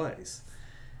take their place.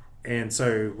 And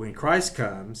so when Christ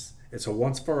comes, it's a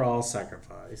once-for-all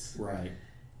sacrifice. Right.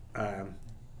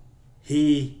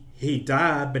 He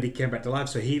died, but he came back to life,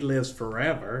 so he lives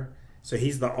forever. So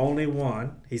he's the only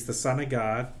one. He's the Son of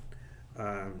God.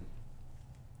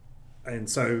 And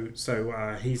so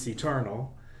he's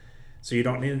eternal. So you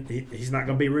don't need. He's not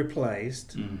going to be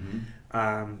replaced,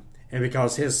 and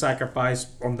because his sacrifice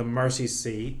on the mercy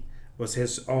seat was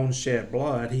his own shed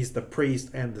blood, he's the priest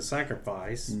and the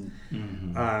sacrifice.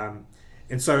 And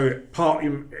so Paul,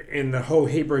 in the whole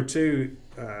Hebrew 2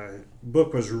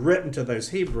 book, was written to those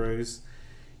Hebrews.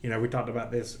 We talked about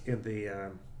this in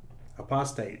the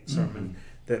apostate sermon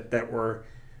that were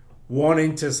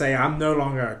wanting to say, I'm no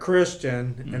longer a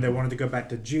Christian, and they wanted to go back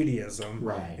to Judaism.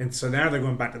 Right. And so now they're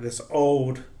going back to this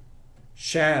old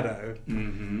shadow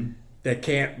that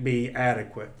can't be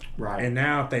adequate. Right. And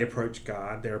now if they approach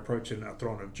God, they're approaching a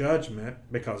throne of judgment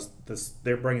because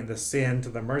they're bringing the sin to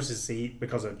the mercy seat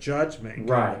because of judgment and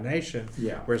condemnation.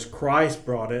 Yeah. Whereas Christ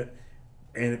brought it,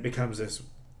 and it becomes this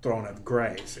throne of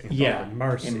grace and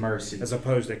mercy, and mercy, as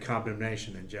opposed to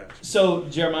condemnation and judgment. So,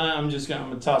 Jeremiah, I'm going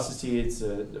to toss this to you. It's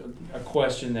a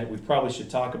question that we probably should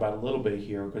talk about a little bit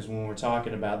here, because when we're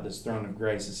talking about this throne of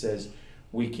grace, it says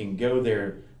we can go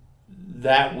there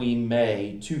that we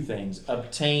may, two things,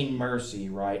 obtain mercy,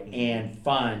 right, and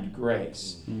find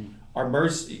grace. Mm-hmm. Our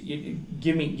mercy,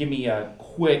 give me a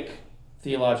quick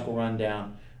theological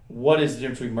rundown. What is the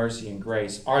difference between mercy and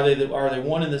grace? Are they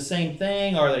one and the same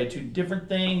thing? Are they two different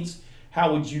things?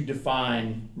 How would you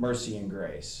define mercy and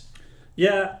grace?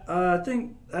 Yeah, I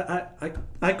think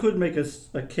I could make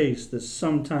a case that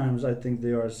sometimes I think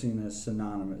they are seen as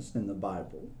synonymous in the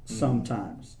Bible.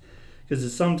 Sometimes.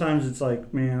 Because sometimes it's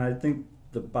like, man, I think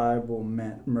the Bible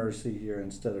meant mercy here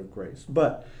instead of grace.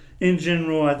 But in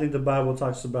general, I think the Bible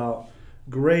talks about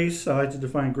grace. I like to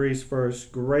define grace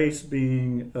first. Grace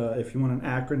being, if you want an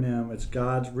acronym, it's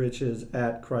God's riches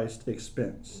at Christ's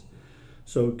expense.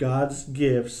 So God's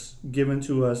gifts given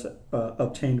to us,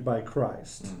 obtained by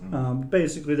Christ.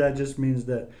 Basically, that just means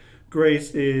that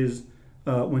grace is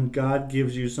when God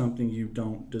gives you something you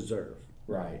don't deserve.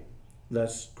 Right.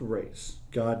 That's grace.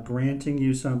 God granting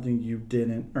you something you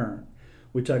didn't earn.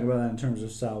 We talk about that in terms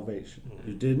of salvation.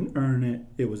 You didn't earn it.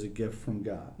 It was a gift from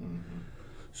God.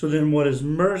 So then what is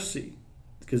mercy?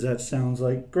 Because that sounds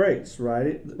like grace,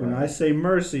 right? When I say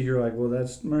mercy, you're like, well,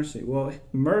 that's mercy. Well,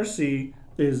 mercy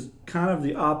is kind of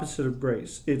the opposite of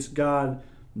grace. It's God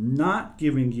not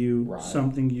giving you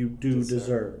something you do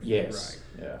deserve. Yes.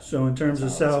 Right. Yeah. So in terms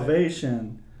of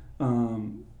salvation,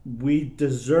 we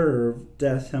deserve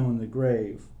death, hell, and the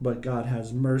grave, but God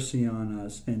has mercy on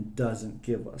us and doesn't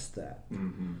give us that.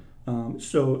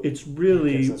 So it's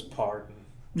really... He gives us pardon.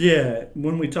 Yeah,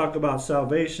 when we talk about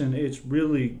salvation, it's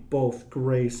really both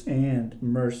grace and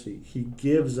mercy. He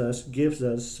gives us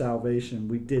salvation.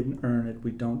 We didn't earn it.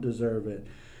 We don't deserve it.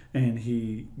 And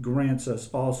he grants us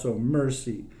also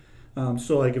mercy.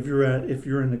 So like if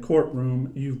you're in the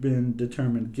courtroom, you've been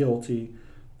determined guilty.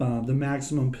 The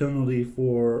maximum penalty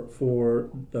for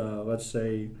let's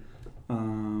say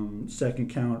second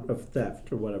count of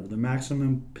theft or whatever, the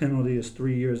maximum penalty is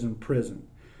 3 years in prison.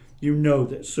 You know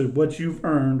this. So what you've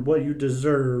earned, what you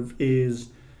deserve is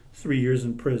 3 years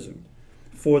in prison.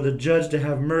 For the judge to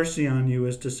have mercy on you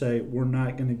is to say, we're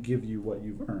not going to give you what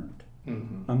you've earned.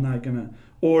 I'm not going to,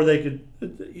 or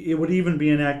it would even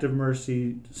be an act of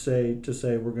mercy to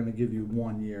say we're going to give you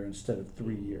 1 year instead of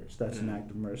 3 years. That's an act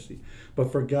of mercy.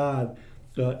 But for God,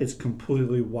 it's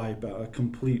completely wipe out, a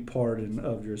complete pardon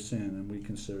of your sin, and we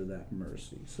consider that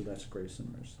mercy. So that's grace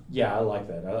and mercy. Yeah, I like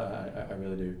that. I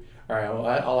really do. All right, well,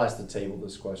 I'll ask the table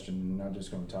this question. I'm not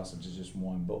just going to toss it to just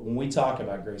one. But when we talk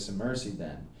about grace and mercy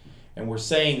then, and we're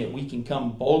saying that we can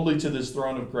come boldly to this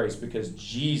throne of grace because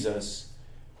Jesus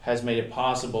has made it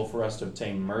possible for us to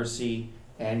obtain mercy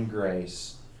and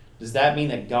grace, does that mean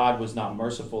that God was not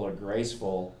merciful or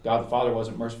graceful? God the Father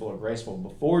wasn't merciful or graceful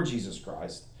before Jesus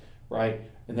Christ, right?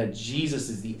 And that Jesus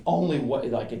is the only way,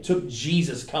 like it took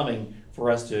Jesus coming for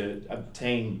us to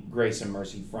obtain grace and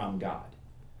mercy from God.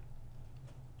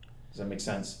 Does that make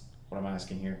sense, what I'm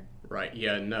asking here? Right,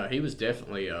 yeah, no, he was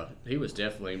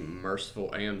definitely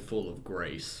merciful and full of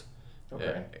grace.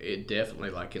 Okay. It definitely,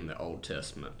 like in the Old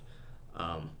Testament,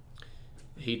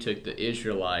 he took the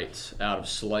Israelites out of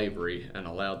slavery and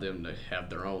allowed them to have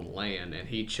their own land, and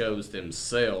he chose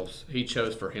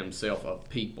for himself a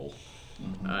people.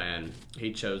 And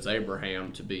he chose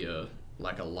Abraham to be a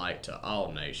light to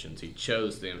all nations. He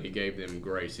chose them. He gave them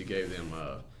grace. He gave them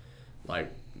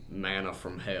like manna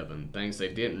from heaven, things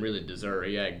they didn't really deserve.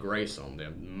 He had grace on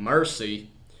them. Mercy,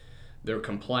 they're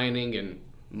complaining and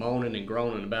moaning and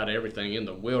groaning about everything in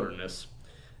the wilderness,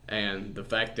 and the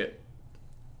fact that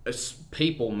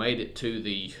people made it to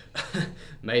the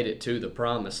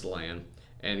promised land,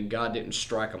 and God didn't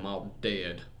strike them all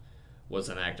dead, was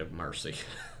an act of mercy.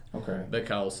 Okay.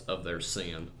 Because of their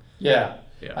sin. Yeah.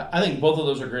 Yeah. I think both of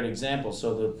those are great examples.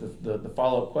 So the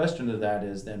follow-up question to that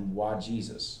is then why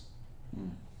Jesus?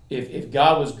 If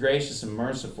God was gracious and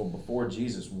merciful before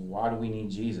Jesus, why do we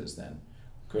need Jesus then?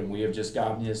 Couldn't we have just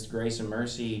gotten his grace and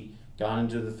mercy, gone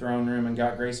into the throne room and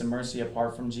got grace and mercy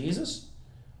apart from Jesus?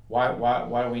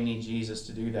 Why do we need Jesus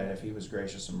to do that if he was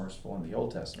gracious and merciful in the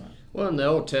Old Testament? Well, in the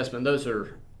Old Testament, those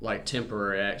are like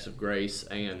temporary acts of grace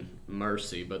and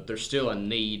mercy, but there's still a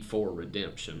need for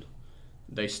redemption.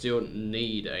 They still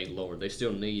need a Lord. They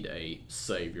still need a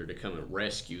Savior to come and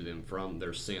rescue them from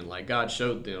their sin. Like God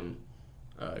showed them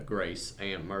grace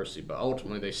and mercy, but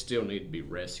ultimately they still need to be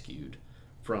rescued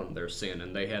from their sin,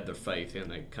 and they had their faith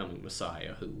in a coming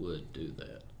Messiah who would do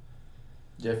that.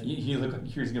 Jeff, you look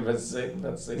like you were about to say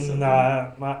something. No,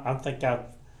 I think I've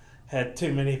Had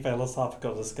too many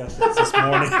philosophical discussions this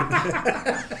morning.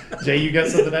 Jay, you got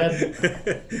something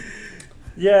to add?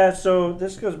 Yeah, so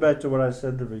this goes back to what I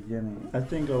said at the beginning. I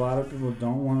think a lot of people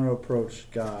don't want to approach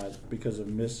God because of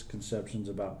misconceptions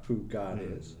about who God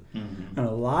is. Mm-hmm. And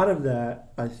a lot of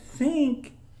that, I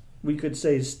think we could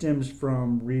say, stems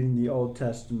from reading the Old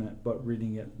Testament, but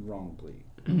reading it wrongly.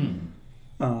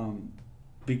 Mm-hmm.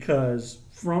 Because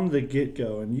from the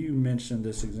get-go, and you mentioned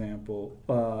this example,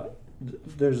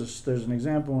 there's an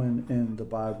example in the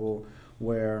Bible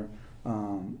where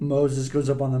Moses goes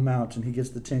up on the mountain, he gets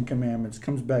the 10 Commandments,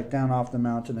 comes back down off the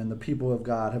mountain, and the people of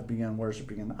God have begun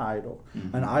worshiping an idol.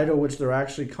 Mm-hmm. An idol which they're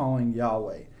actually calling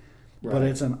Yahweh, but Right.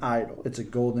 it's an idol. It's a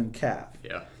golden calf.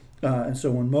 Yeah. And so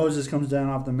when Moses comes down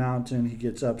off the mountain, he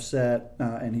gets upset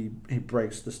and he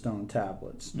breaks the stone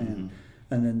tablets. Mm-hmm.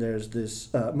 And then there's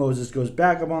this, Moses goes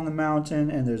back up on the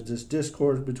mountain, and there's this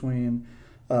discourse between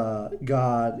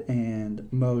God and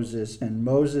Moses. And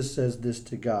Moses says this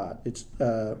to God. It's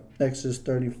Exodus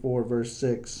 34, verse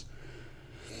 6.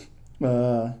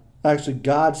 Actually,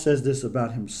 God says this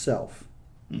about himself.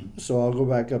 Mm-hmm. So I'll go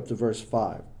back up to verse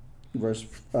 5.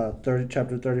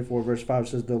 Chapter 34, verse 5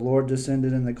 says, "The Lord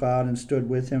descended in the cloud and stood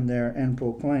with him there and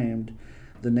proclaimed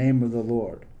the name of the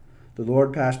Lord. The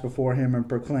Lord passed before him and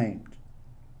proclaimed,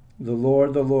 the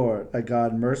Lord, a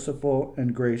God merciful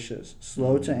and gracious,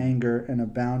 slow to anger and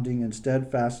abounding in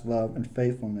steadfast love and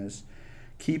faithfulness,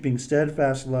 keeping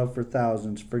steadfast love for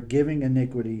thousands, forgiving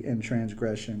iniquity and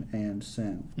transgression and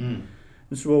sin." Mm.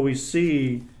 And so what we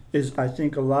see is, I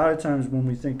think a lot of times when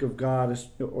we think of God,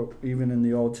 or even in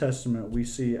the Old Testament, we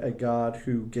see a God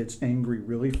who gets angry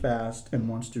really fast and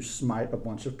wants to smite a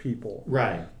bunch of people.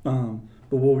 Right.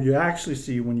 But what you actually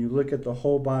see when you look at the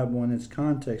whole Bible in its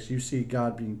context, you see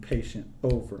God being patient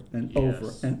over and over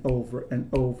Yes. and over and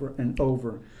over and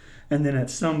over. And then at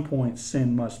some point,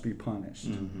 sin must be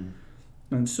punished. Mm-hmm.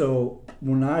 And so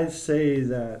when I say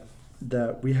that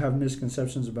we have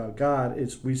misconceptions about God,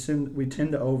 we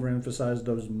tend to overemphasize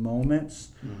those moments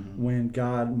Mm-hmm. when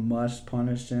God must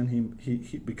punish sin. He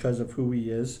because of who he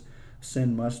is,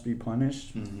 sin must be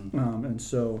punished. Mm-hmm. And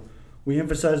so we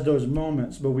emphasize those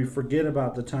moments, but we forget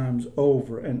about the times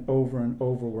over and over and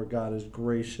over where God is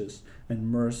gracious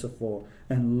and merciful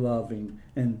and loving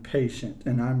and patient.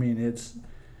 And I mean, it's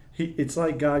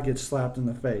like God gets slapped in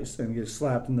the face and gets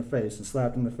slapped in the face and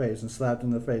slapped in the face and slapped in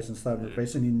the face and slapped in the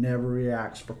face, and he never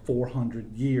reacts for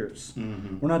 400 years.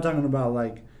 Mm-hmm. We're not talking about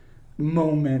like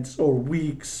moments or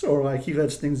weeks, or like he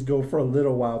lets things go for a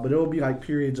little while, but it'll be like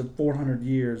periods of 400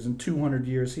 years and 200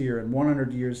 years here and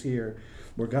 100 years here,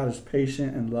 where God is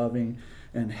patient and loving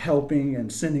and helping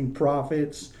and sending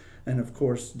prophets. And of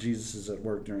course, Jesus is at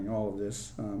work during all of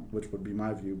this, which would be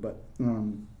my view. But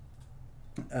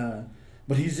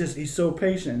he's so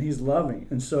patient and he's loving.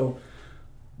 And so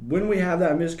when we have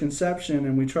that misconception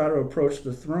and we try to approach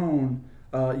the throne,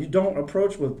 you don't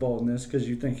approach with boldness because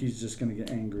you think he's just going to get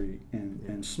angry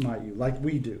and smite you like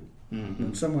we do. Mm-hmm.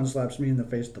 When someone slaps me in the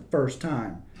face the first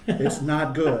time, it's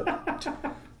not good.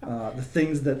 The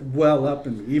things that well up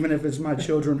in me, even if it's my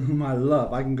children whom I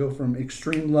love, I can go from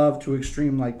extreme love to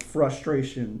extreme like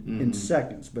frustration in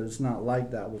seconds, but it's not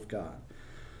like that with God.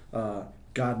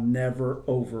 God never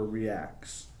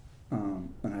overreacts.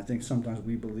 And I think sometimes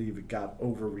we believe that God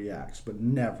overreacts, but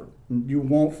never. You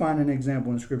won't find an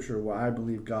example in Scripture where I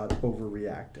believe God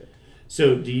overreacted.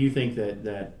 So do you think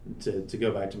that to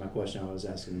go back to my question I was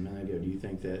asking a minute ago, do you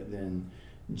think that then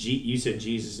you said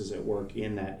Jesus is at work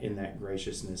in that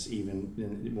graciousness,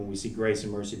 even when we see grace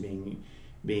and mercy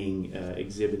being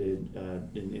exhibited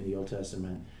in the Old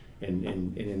Testament, and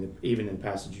even in the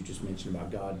passage you just mentioned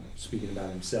about God speaking about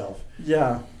himself?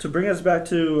 Yeah, to bring us back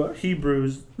to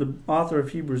Hebrews, the author of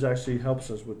Hebrews actually helps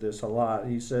us with this a lot.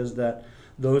 He says that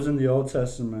those in the Old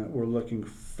Testament were looking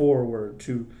forward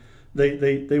to,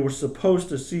 they were supposed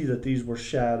to see that these were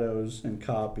shadows and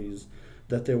copies,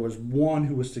 that there was one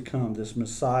who was to come, this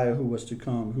Messiah who was to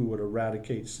come, who would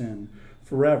eradicate sin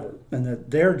forever, and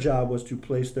that their job was to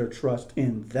place their trust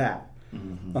in that.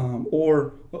 Mm-hmm.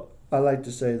 Or I like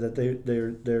to say that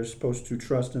they're supposed to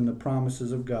trust in the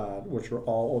promises of God, which are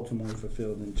all ultimately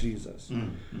fulfilled in Jesus.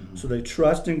 Mm-hmm. So they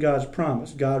trust in God's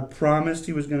promise. God promised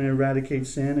he was going to eradicate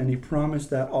sin, and he promised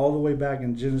that all the way back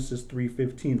in Genesis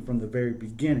 3:15 from the very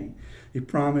beginning. He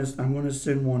promised, I'm going to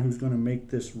send one who's going to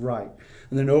make this right.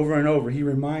 And then over and over, he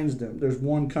reminds them, there's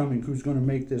one coming who's going to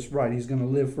make this right. He's going to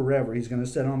live forever. He's going to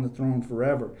sit on the throne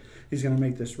forever. He's going to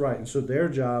make this right. And so their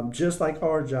job, just like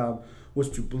our job, was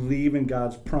to believe in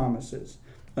God's promises.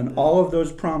 And all of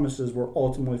those promises were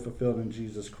ultimately fulfilled in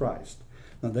Jesus Christ.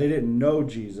 Now, they didn't know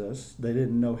Jesus. They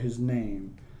didn't know his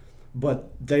name.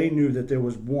 But they knew that there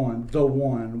was the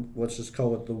one, let's just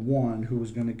call it the one, who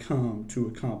was going to come to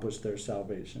accomplish their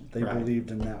salvation. They Right. believed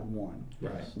in that one.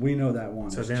 Right. We know that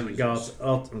one. So as then Jesus. God's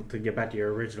ultimate, to get back to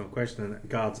your original question,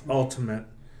 God's ultimate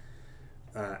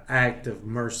act of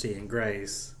mercy and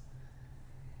grace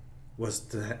was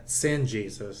to send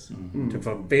Jesus to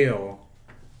fulfill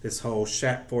this whole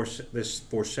this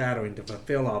foreshadowing, to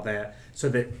fulfill all that, so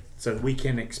that we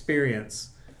can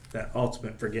experience that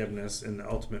ultimate forgiveness and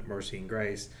the ultimate mercy and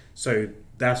grace. So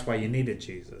that's why you needed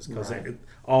Jesus, because Right.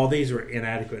 all these were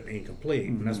inadequate and incomplete,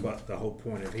 and that's what the whole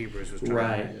point of Hebrews was trying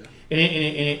Right. to do.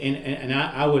 And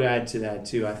I would add to that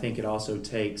too. I think it also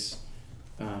takes.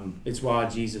 It's why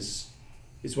Jesus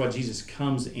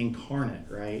comes incarnate,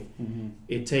 right?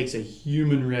 It takes a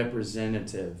human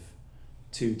representative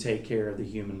to take care of the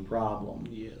human problem.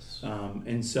 Yes.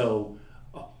 And so,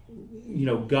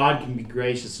 God can be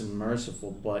gracious and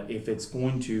merciful, but if it's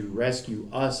going to rescue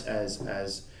us as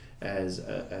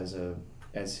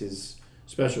His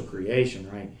special creation,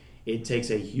 right? It takes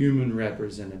a human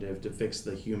representative to fix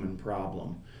the human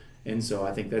problem, and so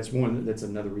I think that's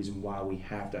another reason why we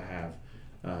have to have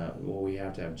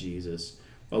Jesus.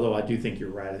 Although I do think you're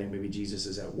right. I think maybe Jesus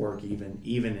is at work even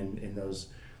in those.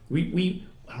 We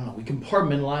I don't know. We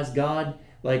compartmentalize God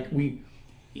like we.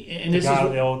 And this God is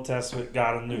of the Old Testament,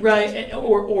 God of the New right, Testament.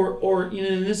 or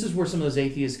and this is where some of those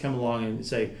atheists come along and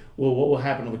say, well, what will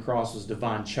happen on the cross was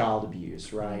divine child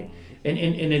abuse, right? And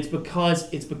it's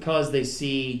because they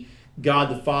see God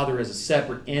the Father as a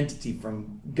separate entity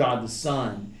from God the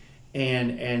Son,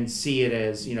 and see it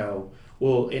as,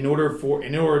 well, in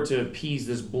order to appease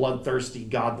this bloodthirsty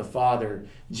God the Father,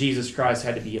 Jesus Christ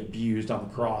had to be abused on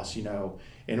the cross,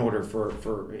 in order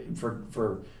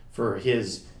for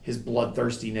his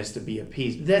bloodthirstiness to be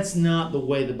appeased. That's not the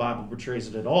way the Bible portrays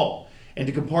it at all. And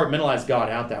to compartmentalize God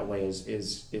out that way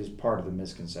is part of the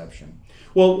misconception.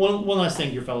 Well, one last thing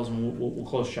here, fellas, and we'll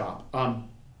close shop.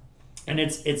 And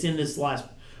it's in this last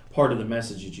part of the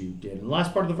message that you did, and the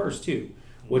last part of the verse too,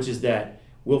 which is that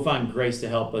we'll find grace to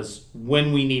help us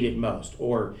when we need it most,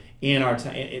 or in our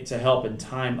to help in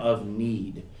time of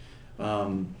need.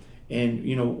 And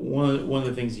one of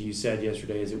the things that you said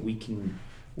yesterday is that we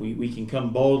can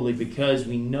come boldly because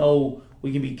we know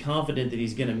we can be confident that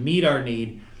He's going to meet our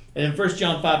need. And in 1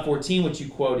 John 5:14, which you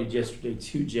quoted yesterday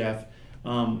too, Jeff,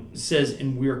 says,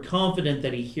 and we are confident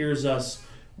that He hears us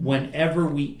whenever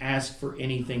we ask for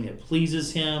anything that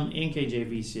pleases Him.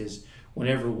 NKJV says,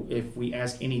 if we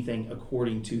ask anything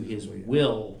according to His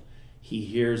will, He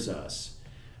hears us.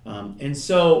 And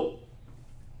so,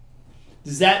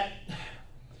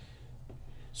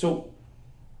 so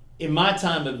in my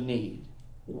time of need,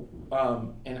 I've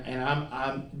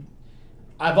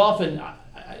often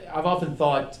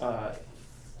thought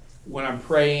when I'm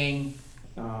praying,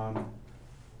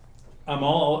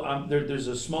 there's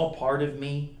a small part of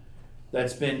me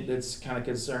that's kind of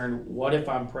concerned. What if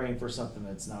I'm praying for something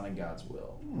that's not in God's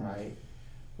will, right?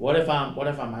 What if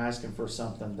I'm asking for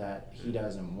something that He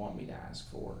doesn't want me to ask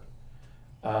for?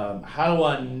 How do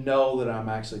I know that I'm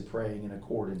actually praying in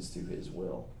accordance to His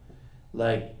will?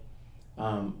 Like,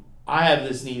 I have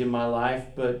this need in my life,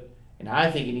 and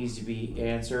I think it needs to be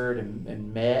answered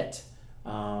and met,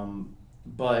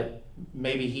 but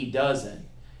maybe He doesn't,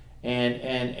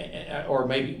 or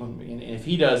maybe, and if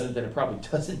He doesn't, then it probably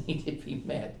doesn't need to be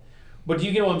met. But do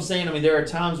you get what I'm saying? I mean, there are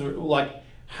times where, like,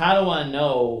 how do I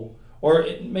know, or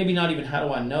maybe not even how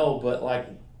do I know, but like,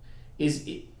 is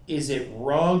it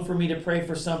wrong for me to pray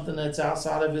for something that's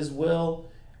outside of His will?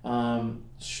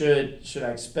 Should I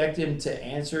expect Him to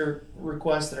answer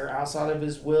requests that are outside of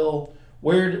His will?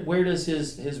 Where does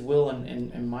His will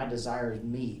and my desires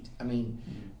meet? I mean,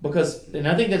 and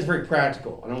I think that's very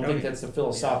practical. I don't think that's a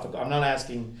philosophical. I'm not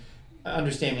asking a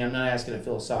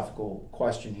philosophical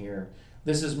question here.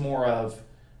 This is more of,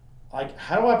 like,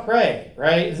 how do I pray,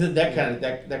 right? That kind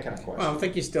of question. Well, I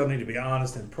think you still need to be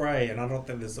honest and pray, and I don't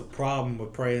think there's a problem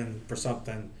with praying for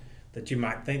something that you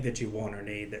might think that you want or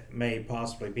need that may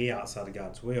possibly be outside of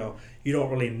God's will. You don't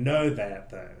really know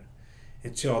that, though,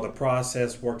 until the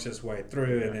process works its way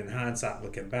through, and in hindsight,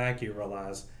 looking back, you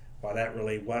realize, well, that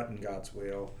really wasn't God's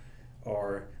will,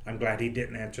 or I'm glad He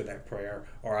didn't answer that prayer,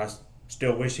 or I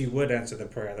still wish He would answer the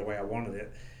prayer the way I wanted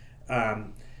it.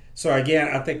 So again,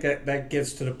 I think that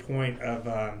gets to the point of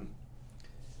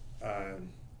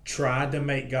trying to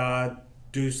make God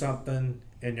do something,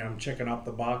 and I'm checking off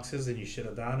the boxes, and you should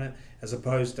have done it, as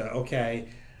opposed to, okay,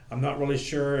 I'm not really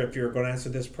sure if you're going to answer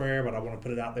this prayer, but I want to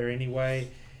put it out there anyway.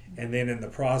 And then in the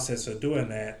process of doing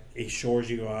that, He shores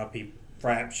you up. He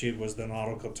fraps you, was the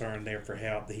nautical term there for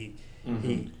help. He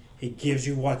gives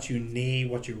you what you need,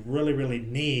 what you really, really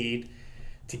need,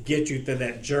 to get you through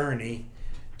that journey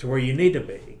to where you need to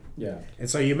be. Yeah. And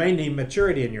so you may need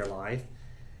maturity in your life,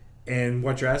 and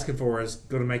what you're asking for is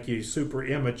going to make you super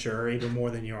immature, even more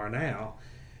than you are now.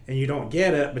 And you don't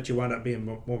get it, but you wind up being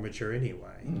more mature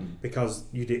anyway because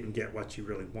you didn't get what you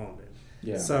really wanted.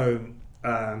 Yeah. So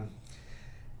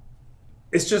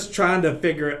it's just trying to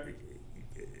figure.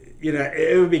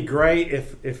 It would be great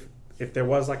if there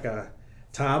was like a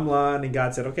timeline and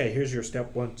God said, okay, here's your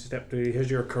step 1, step 2, here's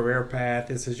your career path,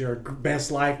 this is your best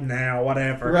life now,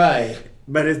 whatever. Right.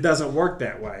 But it doesn't work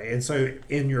that way. And so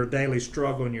in your daily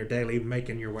struggle and your daily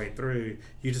making your way through,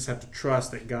 you just have to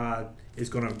trust that God is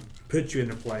going to put you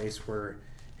in a place where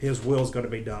His will is going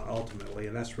to be done ultimately.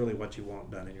 And that's really what you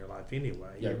want done in your life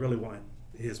anyway. Yeah. You really want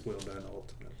His will done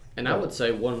ultimately. And I would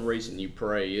say one reason you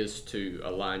pray is to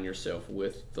align yourself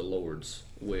with the Lord's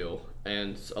will.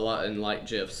 And like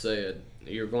Jeff said,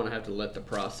 you're going to have to let the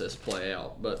process play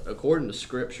out. But according to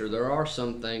Scripture, there are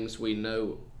some things we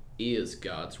know is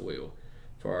God's will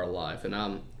for our life. And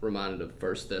I'm reminded of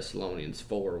 1 Thessalonians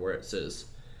 4, where it says,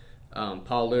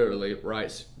 Paul literally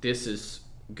writes, this is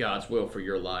God's will for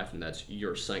your life, and that's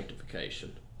your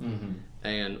sanctification. Mm-hmm.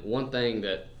 And one thing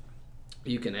that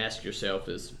you can ask yourself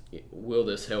is, will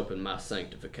this help in my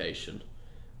sanctification?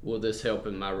 Will this help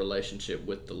in my relationship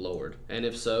with the Lord? And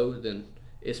if so, then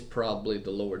it's probably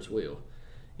the Lord's will.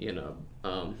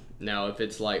 Now if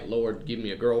it's like, Lord, give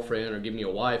me a girlfriend or give me a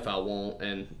wife I want,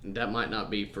 and that might not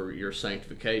be for your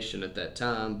sanctification at that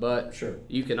time, but sure,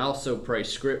 you can also pray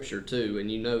Scripture too,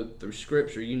 and through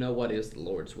Scripture what is the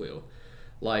Lord's will.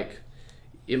 Like,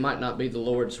 it might not be the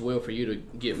Lord's will for you to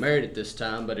get married at this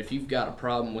time, but if you've got a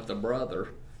problem with a brother,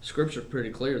 Scripture's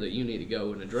pretty clear that you need to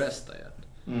go and address that.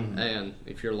 Mm-hmm. And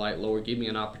if you're like, Lord, give me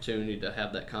an opportunity to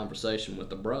have that conversation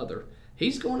with a brother,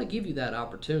 He's going to give you that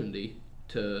opportunity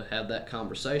to have that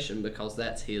conversation because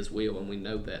that's His will, and we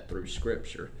know that through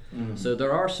Scripture. Mm-hmm. So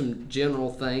there are some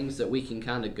general things that we can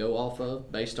kind of go off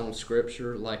of based on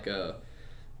Scripture, like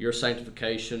your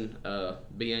sanctification,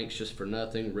 be anxious for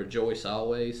nothing, rejoice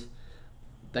always.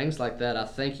 Things like that, I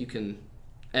think you can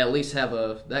at least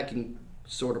that can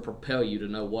sort of propel you to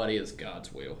know what is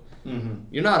God's will. Mm-hmm.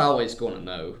 You're not always going to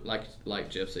know, like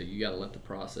Jeff said, you got to let the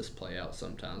process play out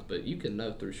sometimes, but you can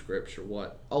know through Scripture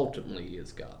what ultimately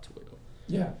is God's will.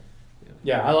 Yeah.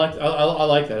 I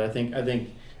like that. I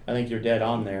think you're dead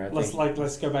on there. Let's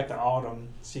go back to Autumn.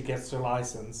 She gets her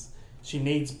license. She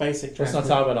needs basic transportation. Let's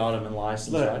not talk about Autumn and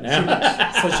license right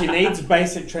now. So she needs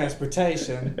basic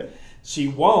transportation. She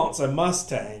wants a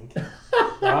Mustang,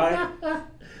 right?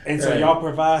 And so y'all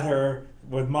provide her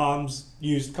with mom's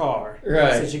used car.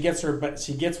 Right. So she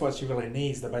gets what she really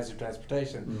needs, the basic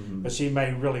transportation. Mm-hmm. But she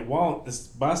may really want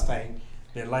this Mustang.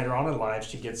 Then later on in life,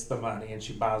 she gets the money and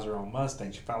she buys her own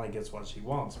Mustang. She finally gets what she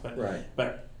wants.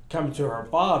 But coming to her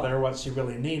father, what she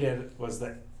really needed was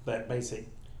that basic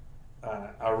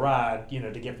a ride,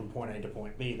 to get from point A to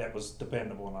point B that was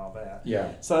dependable and all that.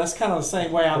 Yeah. So that's kind of the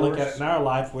same way I look at it in our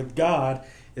life with God,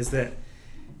 is that,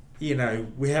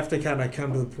 we have to kind of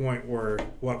come to the point where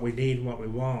what we need and what we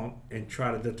want and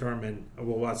try to determine,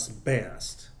 what's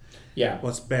best. Yeah.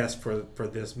 What's best for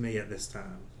me at this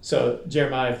time. So,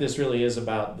 Jeremiah, if this really is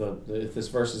about if this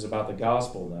verse is about the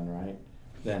gospel, then right,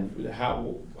 then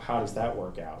how does that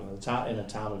work out in a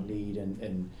time of need,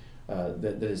 and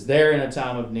that is there in a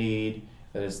time of need,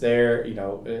 that is there,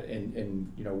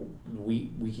 and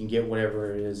we can get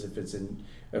whatever it is if it's in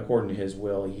according to His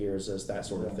will. He hears us, that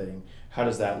sort of thing. How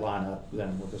does that line up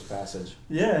then with this passage?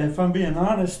 Yeah, if I'm being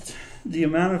honest, the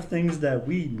amount of things that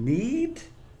we need,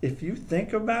 if you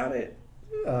think about it,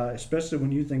 especially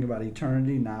when you think about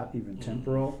eternity, not even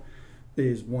temporal,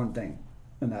 is one thing,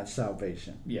 and that's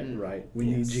salvation. Yeah. Right? We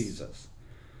need Jesus.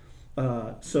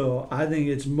 So I think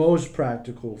it's most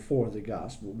practical for the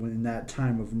gospel when in that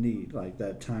time of need, like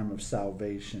that time of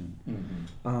salvation.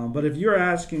 Mm-hmm. But if you're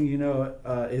asking,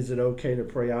 is it okay to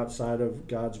pray outside of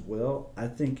God's will? I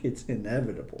think it's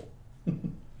inevitable.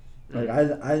 Like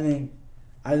I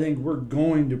think we're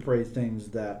going to pray things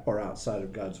that are outside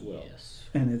of God's will. Yes.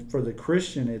 And for the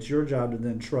Christian, it's your job to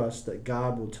then trust that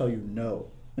God will tell you no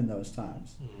in those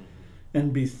times. Mm-hmm.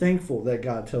 And be thankful that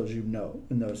God tells you no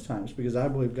in those times, because I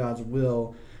believe God's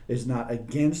will is not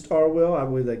against our will. I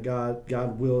believe that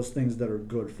God wills things that are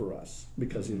good for us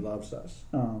because He loves us.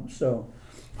 So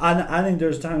I think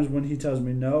there's times when He tells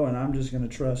me no, and I'm just going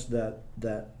to trust that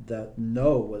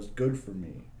no was good for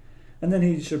me. And then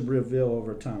He should reveal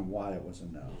over time why it was a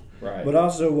no. Right. But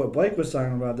also what Blake was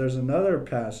talking about, there's another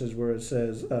passage where it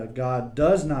says God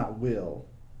does not will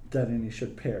that any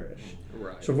should perish.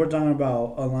 Right. So if we're talking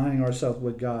about aligning ourselves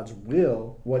with God's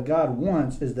will, what God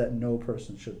wants is that no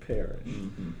person should perish.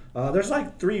 There's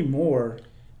like 3 more: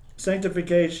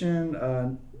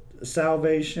 sanctification,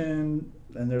 salvation,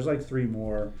 and there's like 3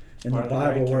 more in the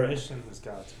Bible. The Great Commission is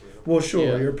God's will. Well,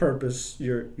 sure, Yeah. your purpose,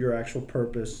 your actual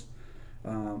purpose.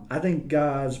 I think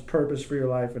God's purpose for your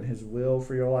life and His will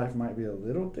for your life might be a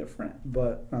little different,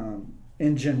 but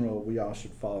in general, we all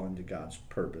should fall into God's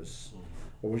purpose,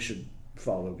 or we should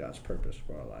follow God's purpose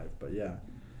for our life. But yeah.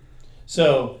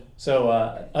 So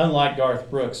unlike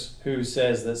Garth Brooks, who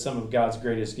says that some of God's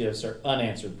greatest gifts are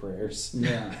unanswered prayers.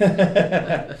 Yeah.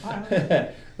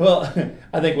 Well,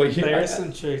 I think what you There's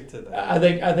some truth to that. I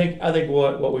think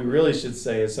what we really should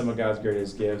say is some of God's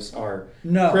greatest gifts are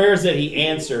No. prayers that He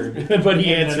answered, but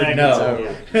He In the answered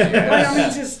negative, no. yeah. Like, I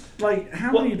mean, just like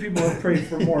how many people have prayed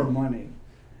for more money?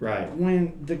 Right.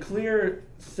 When the clear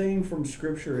thing from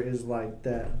Scripture is like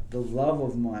that, the love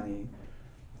of money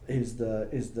is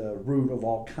the root of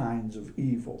all kinds of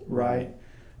evil, right?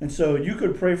 And so you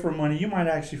could pray for money. You might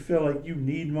actually feel like you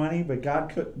need money, but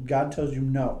God tells you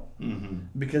no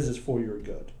because it's for your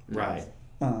good. Right.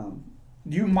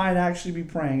 You might actually be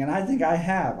praying, and I think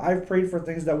I've prayed for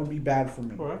things that would be bad for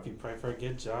me. Well, if you pray for a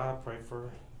good job, pray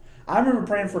for... I remember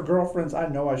praying for girlfriends I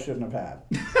know I shouldn't have had.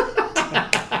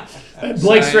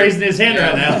 Blake's Same. raising his hand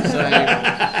right now.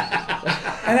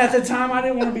 And at the time, I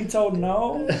didn't want to be told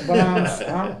no, but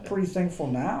I'm pretty thankful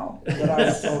now that I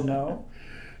was told no.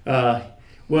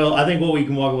 Well, I think what we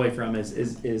can walk away from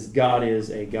is God is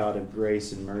a God of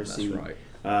grace and mercy. That's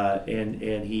right.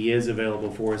 And He is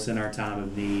available for us in our time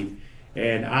of need.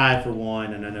 And I, for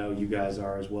one, and I know you guys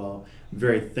are as well,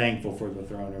 very thankful for the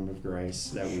throne room of grace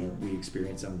that we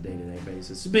experience on a day-to-day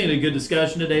basis. It's been a good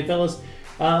discussion today, fellas.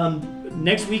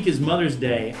 Next week is Mother's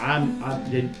Day. I'm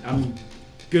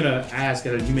gonna ask.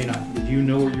 You may not. Did you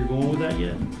know where you're going with that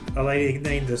yet? A lady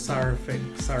named the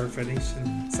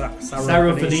Syrophoenician.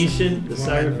 The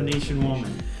Syrophoenician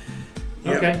woman.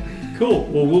 Yep. Okay, cool.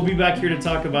 Well, we'll be back here to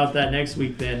talk about that next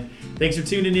week then. Thanks for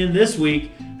tuning in this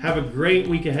week. Have a great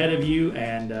week ahead of you,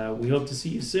 and we hope to see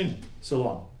you soon. So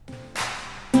long.